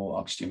for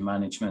oxygen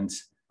management.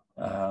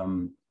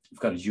 We've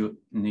got a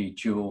new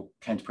dual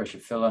counter-pressure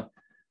filler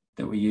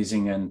that we're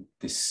using, and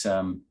this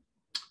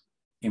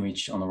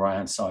image on the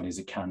right-hand side is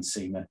a can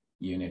seamer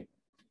unit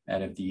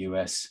out of the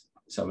US.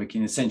 So we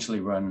can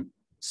essentially run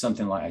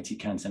something like 80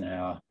 cans an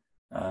hour,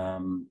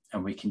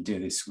 and we can do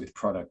this with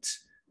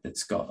products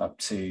that's got up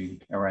to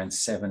around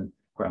 7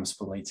 grams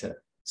per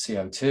litre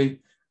CO2.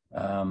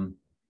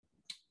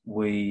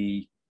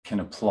 We can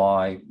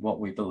apply what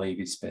we believe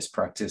is best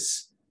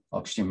practice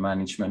oxygen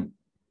management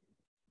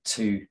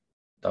to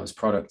those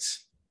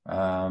products.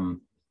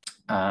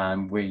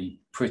 And we're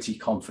pretty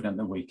confident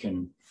that we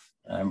can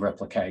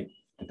replicate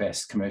the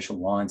best commercial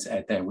lines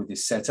out there with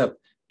this setup.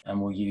 And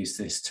we'll use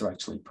this to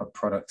actually put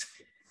product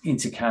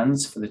into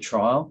cans for the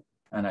trial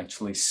and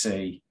actually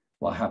see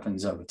what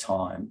happens over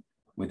time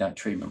with that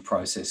treatment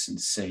process and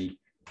see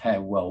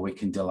how well we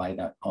can delay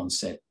that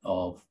onset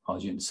of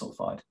hydrogen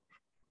sulfide.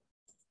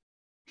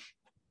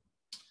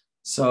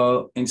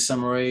 So in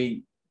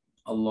summary,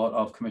 a lot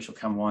of commercial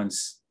can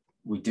wines,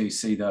 we do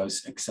see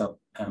those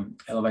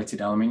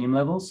elevated aluminium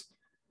levels.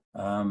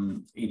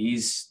 It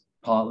is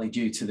partly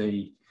due to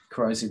the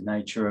corrosive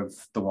nature of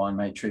the wine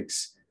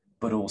matrix,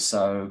 but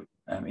also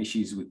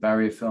issues with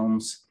barrier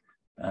films.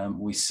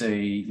 We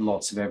see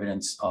lots of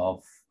evidence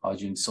of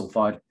hydrogen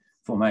sulfide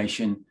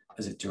formation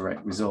as a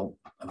direct result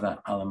of that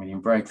aluminium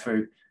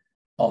breakthrough.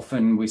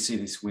 Often we see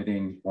this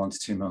within 1 to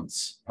 2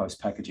 months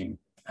post-packaging,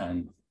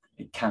 and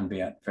it can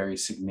be at very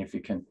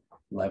significant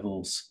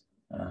levels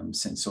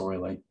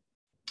sensorially.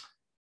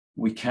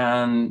 We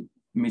can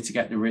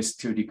mitigate the risk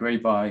to a degree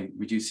by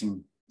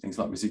reducing things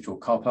like residual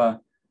copper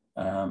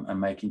and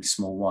making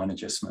small wine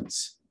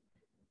adjustments.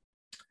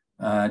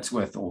 It's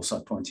worth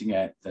also pointing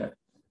out that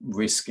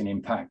risk and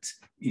impact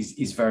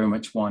is very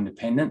much wine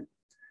dependent.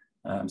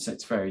 So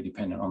it's very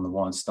dependent on the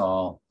wine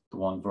style, the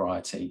wine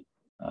variety.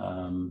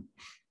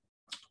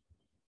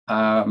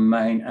 Our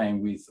main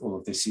aim with all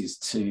of this is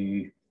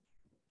to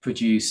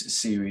produce a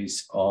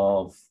series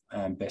of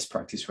best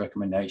practice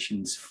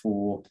recommendations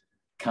for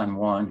can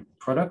wine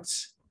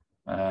products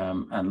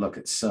and look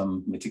at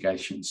some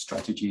mitigation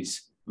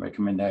strategies,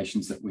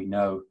 recommendations that we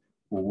know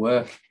will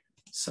work.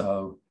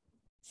 So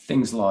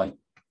things like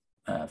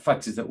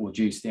factors that will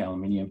reduce the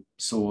aluminium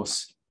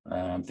source,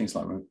 things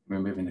like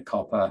removing the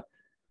copper,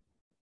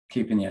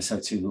 keeping the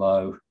SO2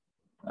 low,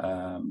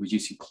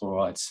 reducing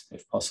chlorides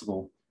if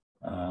possible.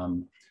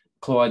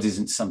 Chlorides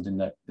isn't something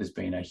that there's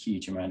been a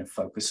huge amount of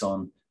focus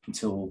on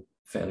until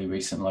fairly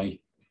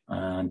recently,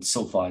 and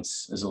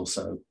sulfides has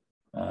also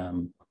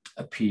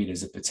appeared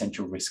as a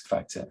potential risk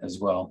factor as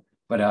well.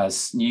 But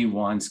as new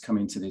wines come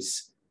into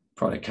this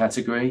product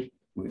category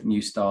with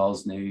new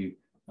styles, new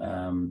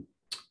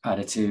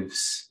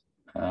additives,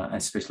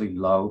 especially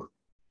low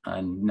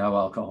and no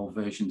alcohol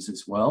versions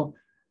as well,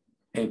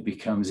 it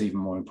becomes even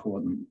more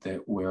important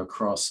that we're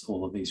across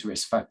all of these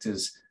risk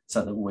factors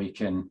so that we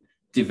can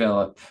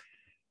develop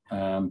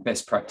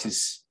best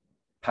practice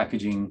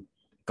packaging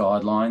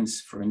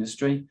guidelines for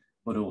industry,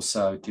 but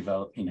also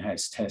develop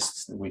in-house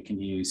tests that we can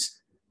use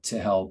to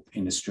help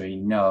industry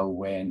know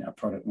when a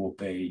product will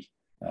be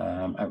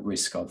at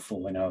risk of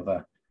falling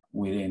over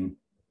within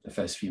the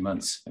first few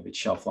months of its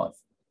shelf life.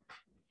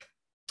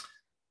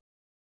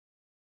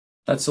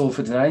 That's all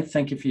for today.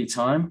 Thank you for your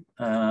time.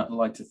 I'd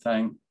like to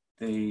thank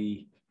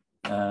the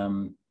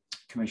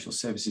commercial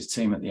services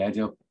team at the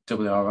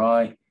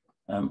AWRI,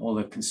 all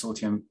the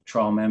consortium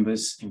trial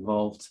members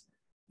involved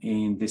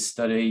in this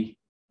study,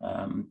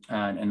 and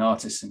an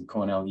artist in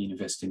Cornell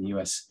University in the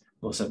US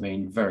also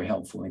been very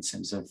helpful in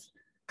terms of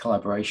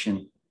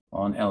collaboration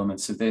on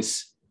elements of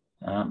this.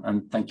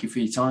 And thank you for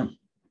your time.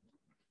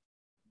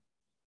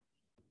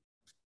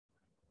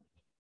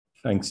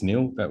 Thanks,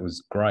 Neil. That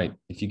was great.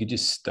 If you could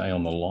just stay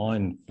on the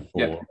line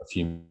for a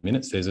few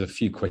minutes. There's a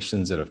few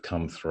questions that have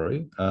come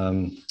through.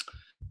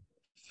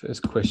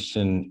 First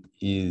question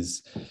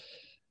is,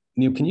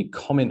 Neil, can you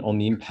comment on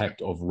the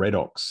impact of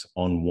redox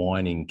on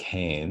wine in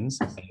cans?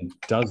 And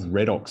does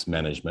redox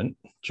management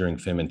during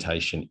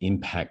fermentation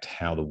impact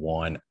how the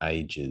wine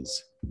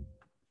ages?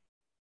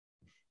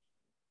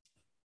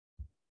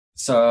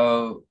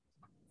 So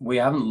we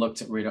haven't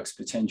looked at redox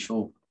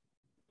potential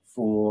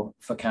for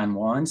canned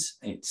wines.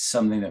 It's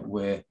something that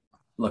we're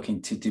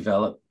looking to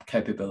develop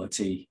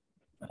capability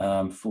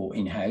for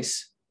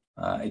in-house.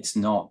 It's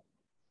not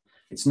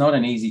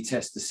an easy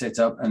test to set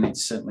up, and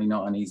it's certainly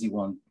not an easy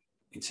one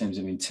in terms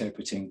of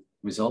interpreting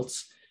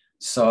results.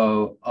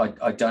 So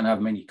I don't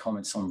have many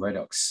comments on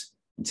redox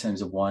in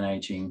terms of wine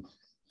aging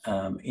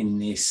in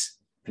this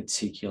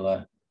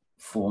particular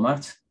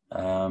format.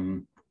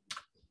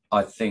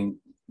 I think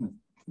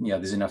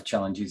there's enough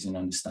challenges in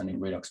understanding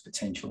redox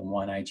potential and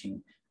wine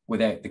aging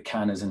without the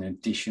can as an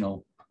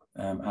additional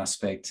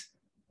aspect.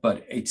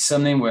 But it's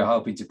something we're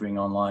hoping to bring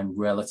online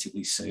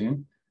relatively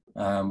soon.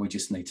 We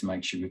just need to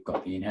make sure we've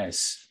got the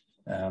in-house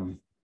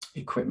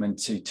equipment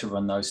to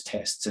run those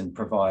tests and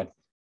provide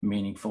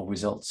meaningful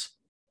results.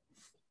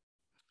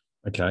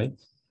 Okay.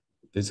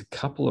 There's a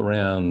couple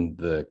around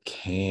the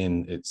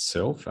can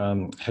itself.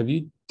 Have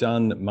you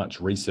done much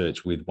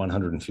research with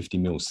 150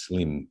 ml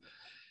slim?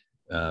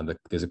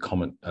 There's a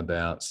comment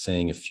about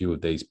seeing a few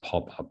of these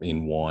pop up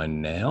in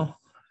wine now.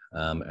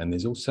 And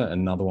there's also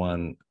another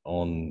one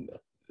on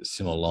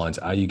similar lines.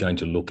 Are you going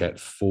to look at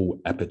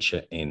full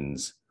aperture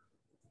ends?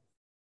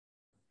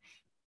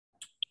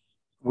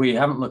 We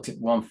haven't looked at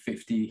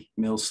 150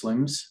 ml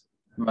slims.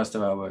 Most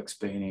of our work's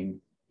been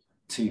in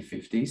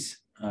 250s.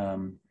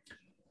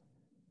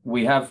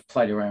 We have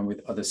played around with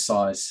other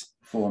size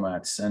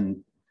formats,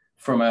 and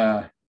from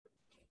a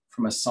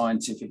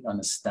scientific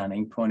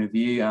understanding point of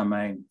view, our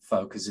main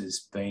focus has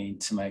been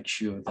to make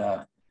sure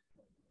that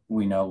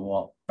we know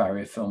what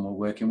barrier film we're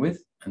working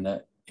with, and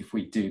that if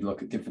we do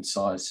look at different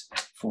size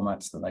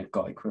formats, that they've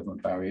got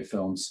equivalent barrier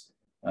films.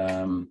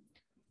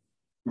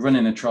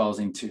 Running the trials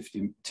in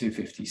 250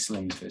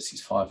 slims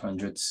versus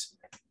 500s,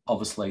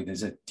 obviously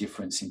there's a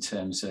difference in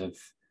terms of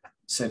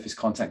surface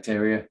contact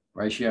area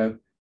ratio,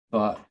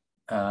 but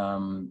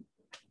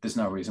there's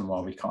no reason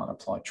why we can't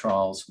apply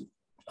trials with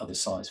other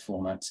size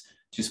formats.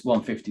 Just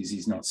 150s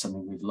is not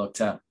something we've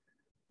looked at.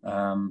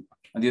 And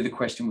the other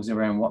question was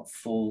around what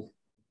full...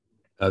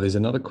 There's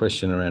another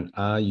question around,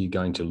 are you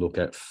going to look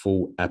at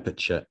full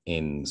aperture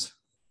ends?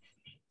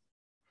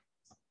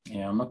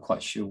 Yeah, I'm not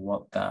quite sure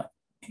what that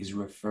is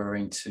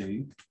referring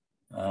to.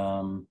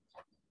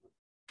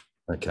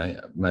 Okay,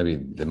 maybe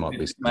there might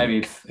be... Maybe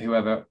if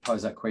whoever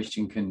posed that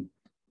question can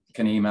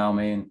email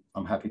me, and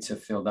I'm happy to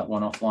fill that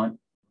one offline.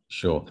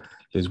 Sure.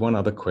 There's one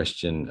other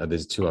question.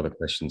 There's two other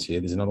questions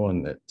here. There's another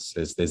one that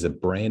says there's a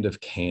brand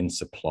of can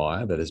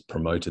supplier that has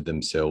promoted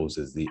themselves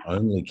as the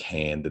only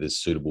can that is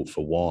suitable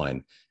for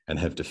wine and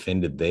have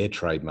defended their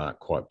trademark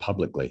quite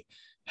publicly.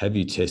 Have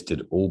you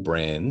tested all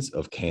brands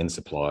of can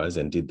suppliers,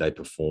 and did they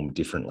perform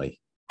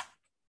differently?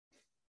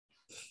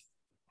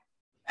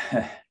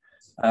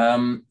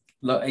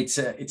 Look, it's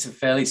a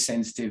fairly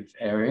sensitive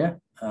area.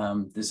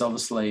 There's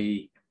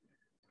obviously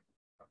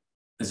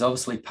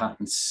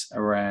patents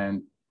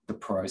around the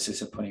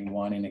process of putting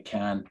wine in a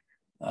can.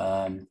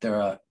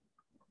 There are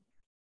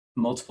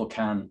multiple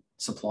can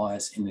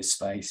suppliers in this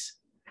space,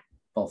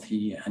 both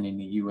here and in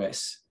the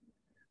US.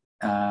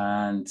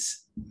 And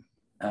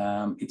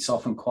it's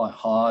often quite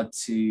hard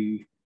to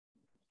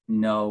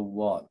know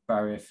what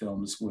barrier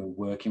films we're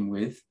working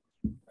with.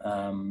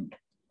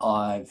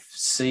 I've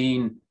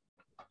seen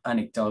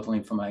anecdotal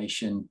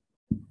information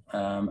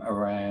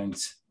around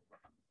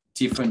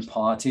different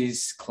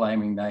parties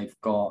claiming they've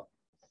got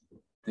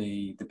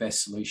the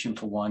best solution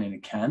for wine in a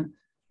can.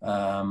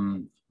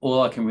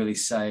 All I can really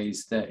say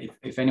is that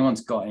if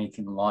anyone's got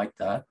anything like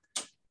that,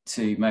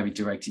 to maybe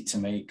direct it to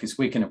me, because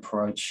we can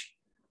approach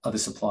other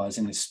suppliers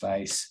in this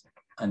space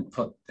and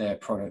put their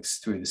products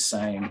through the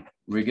same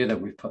rigor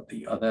that we've put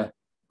the other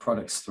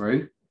products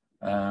through.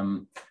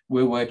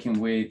 We're working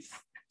with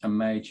a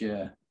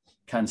major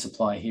can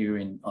supplier here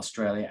in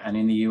Australia and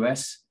in the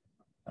US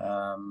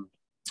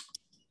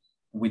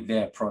with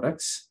their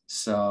products.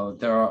 So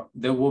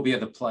there will be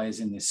other players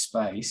in this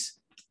space,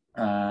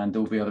 and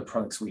there will be other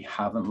products we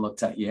haven't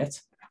looked at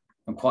yet.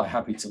 I'm quite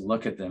happy to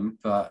look at them,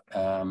 but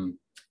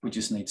we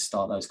just need to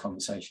start those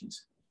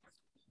conversations.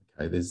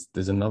 Okay,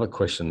 there's another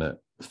question that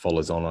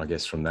follows on, I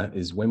guess, from that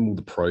is, when will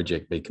the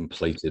project be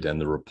completed and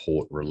the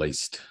report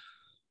released?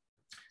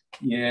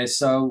 Yeah,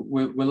 so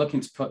we're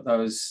looking to put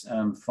those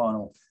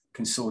final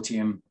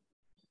consortium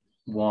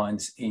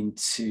wines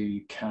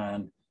into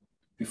can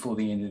before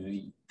the end of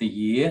the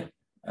year.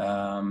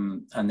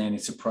 And then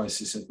it's a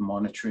process of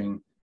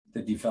monitoring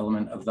the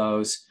development of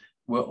those.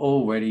 We're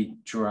already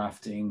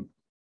drafting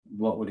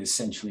what would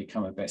essentially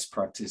become a best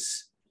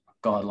practice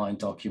guideline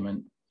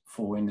document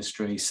for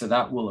industry. So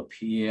that will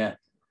appear,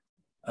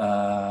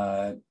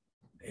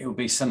 it will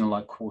be something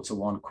like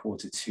Q1,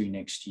 Q2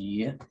 next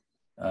year.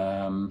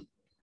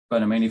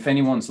 But I mean, if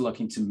anyone's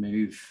looking to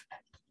move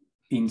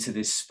into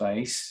this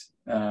space,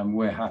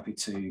 we're happy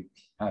to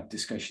have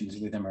discussions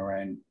with them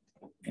around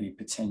any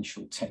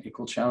potential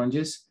technical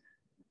challenges.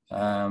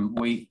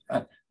 The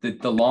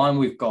line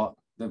we've got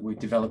that we've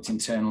developed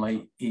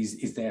internally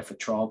is there for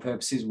trial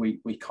purposes. We're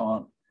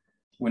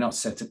not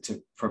set up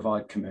to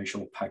provide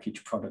commercial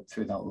packaged product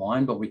through that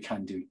line, but we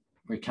can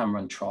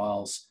run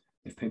trials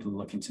if people are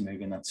looking to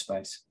move in that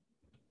space.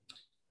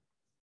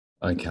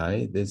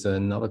 Okay, there's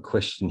another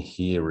question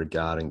here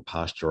regarding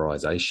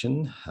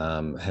pasteurization.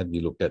 Have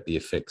you looked at the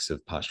effects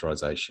of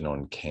pasteurization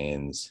on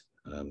cans?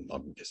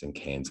 I'm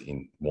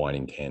guessing wine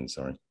in cans,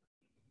 sorry.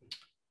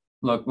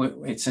 Look,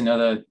 it's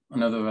another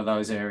of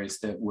those areas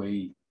that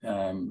we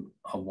are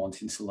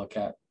wanting to look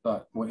at,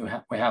 but we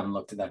haven't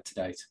looked at that to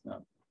date.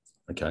 No.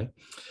 Okay.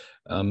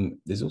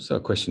 There's also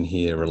a question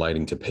here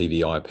relating to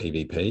PVI,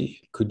 PVP.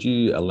 Could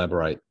you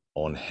elaborate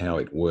on how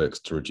it works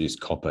to reduce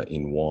copper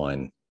in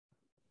wine?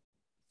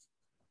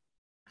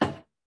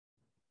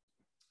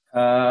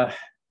 Look,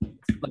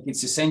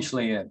 it's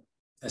essentially a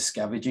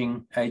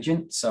scavenging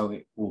agent, so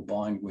it will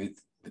bind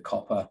with the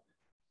copper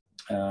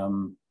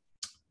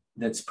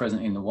that's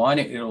present in the wine.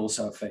 It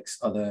also affects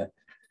other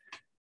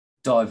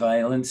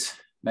divalent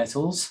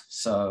metals.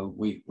 So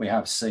we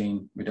have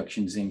seen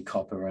reductions in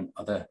copper and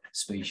other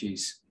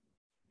species.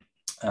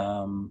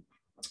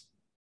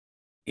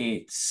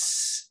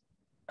 It's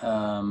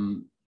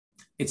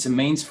a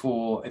means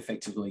for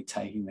effectively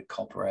taking the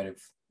copper out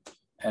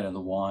of the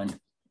wine,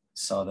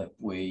 so that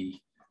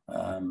we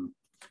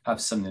have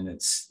something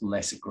that's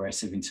less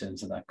aggressive in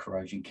terms of that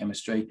corrosion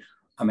chemistry.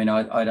 I mean,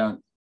 I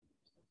don't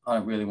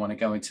really want to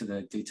go into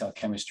the detailed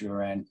chemistry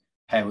around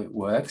how it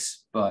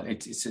works, but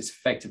it's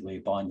effectively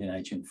a binding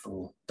agent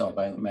for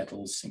divalent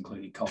metals,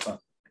 including copper.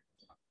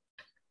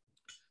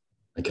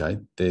 Okay,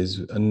 there's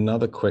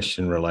another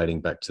question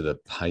relating back to the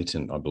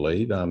patent, I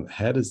believe.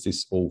 How does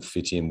this all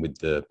fit in with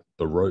the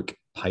Baroque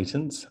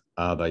patents?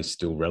 Are they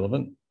still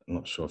relevant? I'm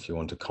not sure if you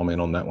want to comment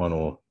on that one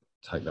or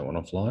take that one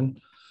offline.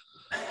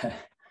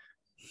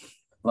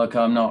 Look,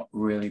 I'm not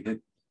really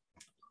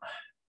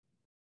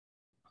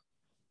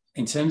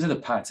in terms of the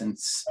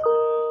patents,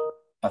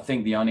 I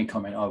think the only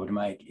comment I would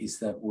make is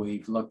that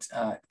we've looked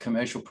at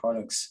commercial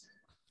products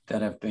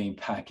that have been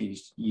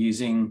packaged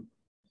using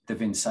the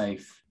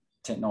VinSafe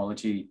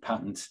technology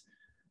patent,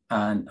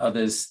 and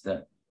others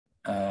that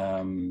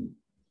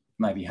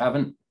maybe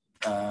haven't.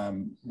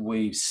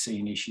 We've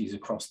seen issues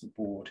across the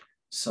board.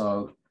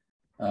 So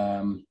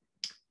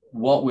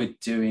what we're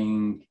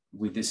doing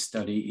with this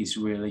study is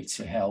really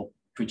to help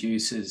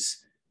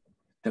producers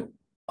that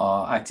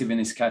are active in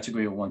this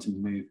category or want to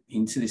move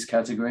into this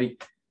category,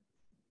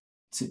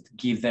 to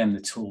give them the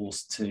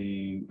tools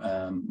to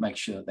make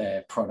sure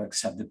their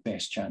products have the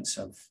best chance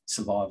of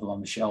survival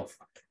on the shelf.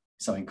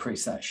 So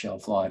increase that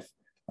shelf life.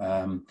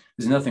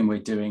 There's nothing we're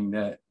doing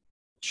that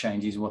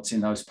changes what's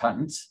in those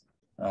patents.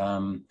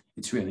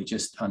 It's really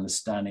just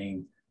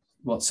understanding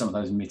what some of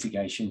those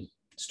mitigation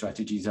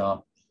strategies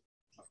are.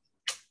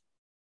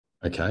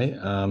 Okay,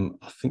 I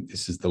think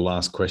this is the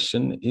last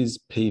question. Is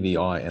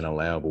PVI an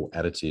allowable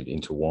additive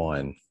into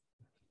wine?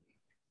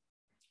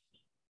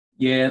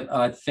 Yeah,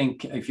 I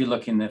think if you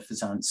look in the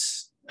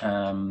Fazance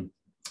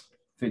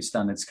Food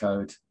Standards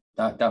Code,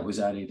 that was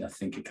added, I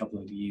think, a couple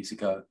of years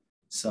ago.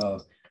 So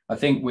I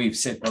think we've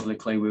said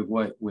publicly we've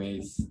worked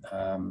with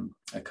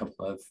a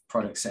couple of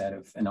products out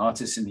of an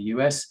artist in the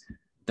US.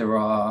 There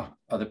are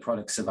other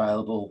products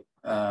available.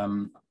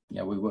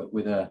 We worked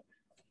with I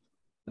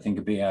think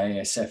a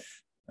BASF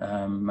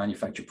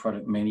manufactured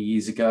product many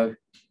years ago,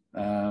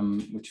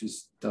 which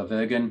was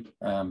Divergen.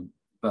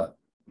 But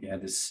yeah,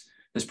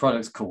 there's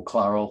products called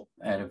Claral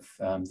out of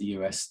the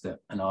US that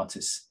an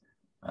artist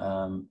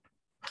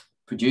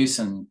produce,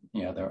 and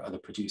there are other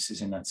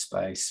producers in that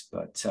space,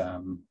 but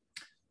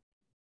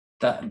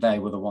that they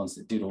were the ones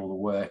that did all the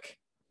work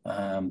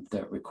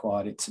that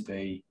required it to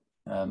be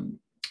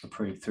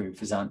approved through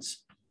Fazance.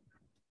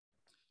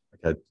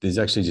 Okay, there's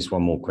actually just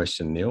one more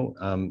question, Neil.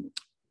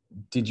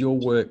 Did your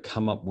work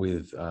come up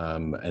with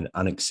an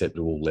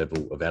unacceptable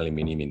level of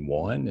aluminium in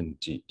wine? And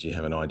do you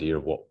have an idea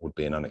of what would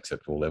be an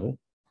unacceptable level?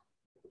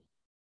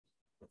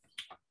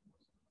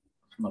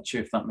 I'm not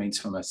sure if that means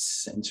from a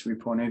sensory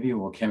point of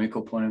view or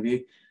chemical point of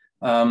view.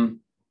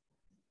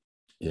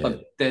 Yeah.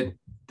 But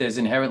there's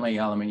inherently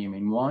aluminium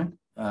in wine.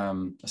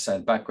 I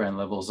said background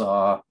levels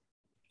are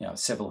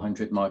several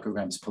hundred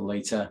micrograms per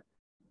litre.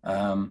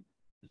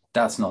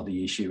 That's not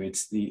the issue.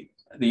 It's the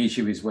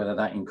issue is whether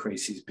that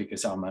increases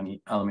because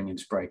aluminium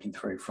is breaking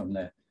through from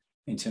the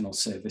internal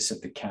surface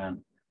of the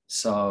can.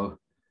 So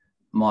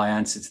my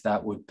answer to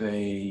that would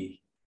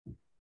be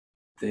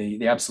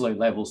the absolute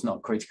level is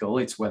not critical.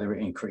 It's whether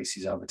it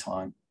increases over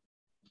time.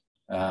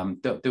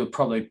 There would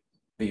probably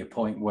be a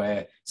point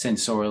where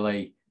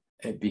sensorially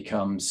it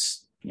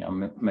becomes,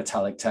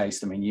 metallic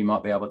taste. I mean, you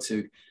might be able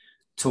to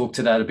talk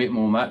to that a bit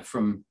more, Matt,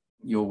 from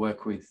your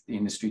work with the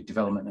industry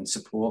development and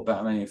support. But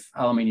I mean, if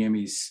aluminium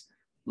is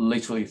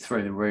literally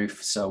through the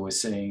roof, so we're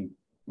seeing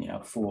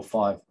 4 or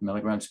 5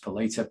 milligrams per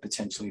litre,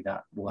 potentially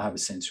that will have a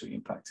sensory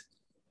impact.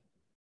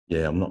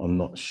 Yeah, I'm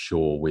not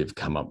sure we've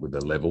come up with a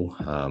level,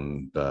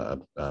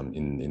 but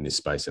in this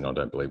space, and I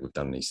don't believe we've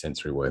done any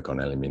sensory work on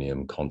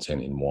aluminium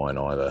content in wine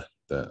either.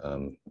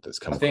 That's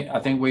come. I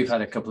think we've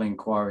had a couple of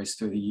inquiries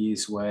through the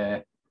years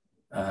where,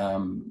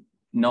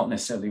 not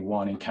necessarily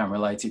wine and can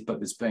related, but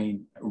there's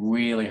been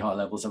really high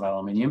levels of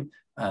aluminium,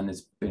 and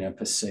there's been a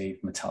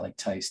perceived metallic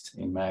taste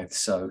in mouth.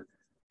 So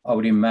I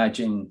would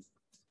imagine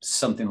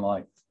something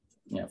like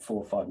 4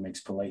 or 5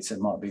 mg per litre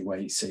might be where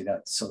you see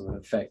that sort of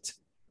effect.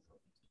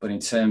 But in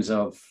terms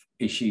of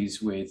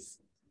issues with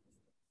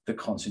the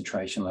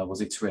concentration levels,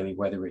 it's really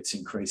whether it's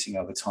increasing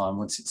over time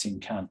once it's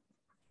in can.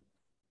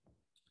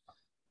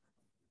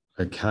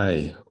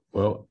 Okay,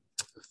 well,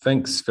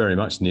 thanks very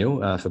much,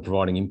 Neil, for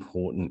providing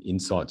important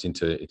insights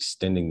into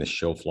extending the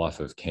shelf life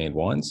of canned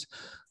wines.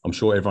 I'm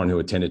sure everyone who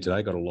attended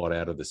today got a lot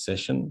out of the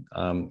session.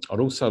 I'd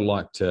also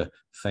like to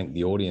thank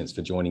the audience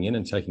for joining in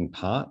and taking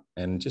part,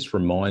 and just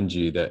remind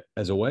you that,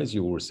 as always,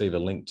 you will receive a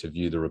link to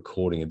view the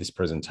recording of this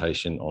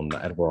presentation on the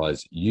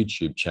Adbri's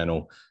YouTube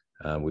channel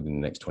within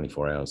the next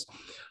 24 hours.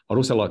 I'd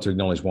also like to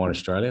acknowledge Wine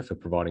Australia for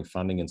providing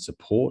funding and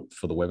support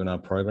for the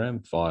webinar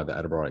program via the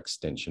Adbri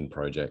Extension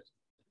Project.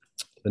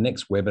 The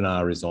next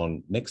webinar is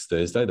on next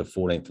Thursday, the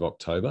 14th of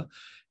October,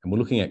 and we're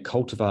looking at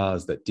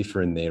cultivars that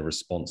differ in their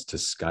response to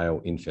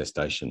scale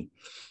infestation.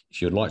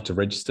 If you'd like to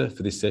register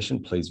for this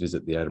session, please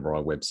visit the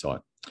Adbri website.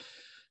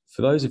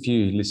 For those of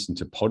you who listen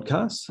to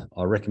podcasts,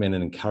 I recommend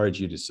and encourage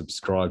you to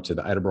subscribe to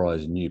the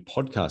Adbri's new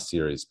podcast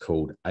series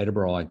called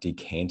Adbri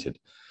Decanted.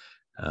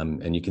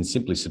 And you can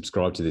simply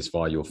subscribe to this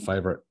via your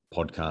favourite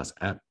podcast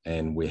app,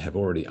 and we have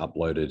already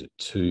uploaded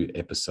 2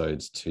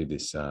 episodes to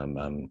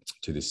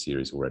this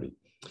series already.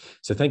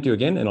 So thank you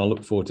again, and I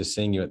look forward to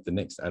seeing you at the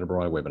next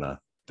Adbri webinar.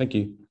 Thank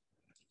you.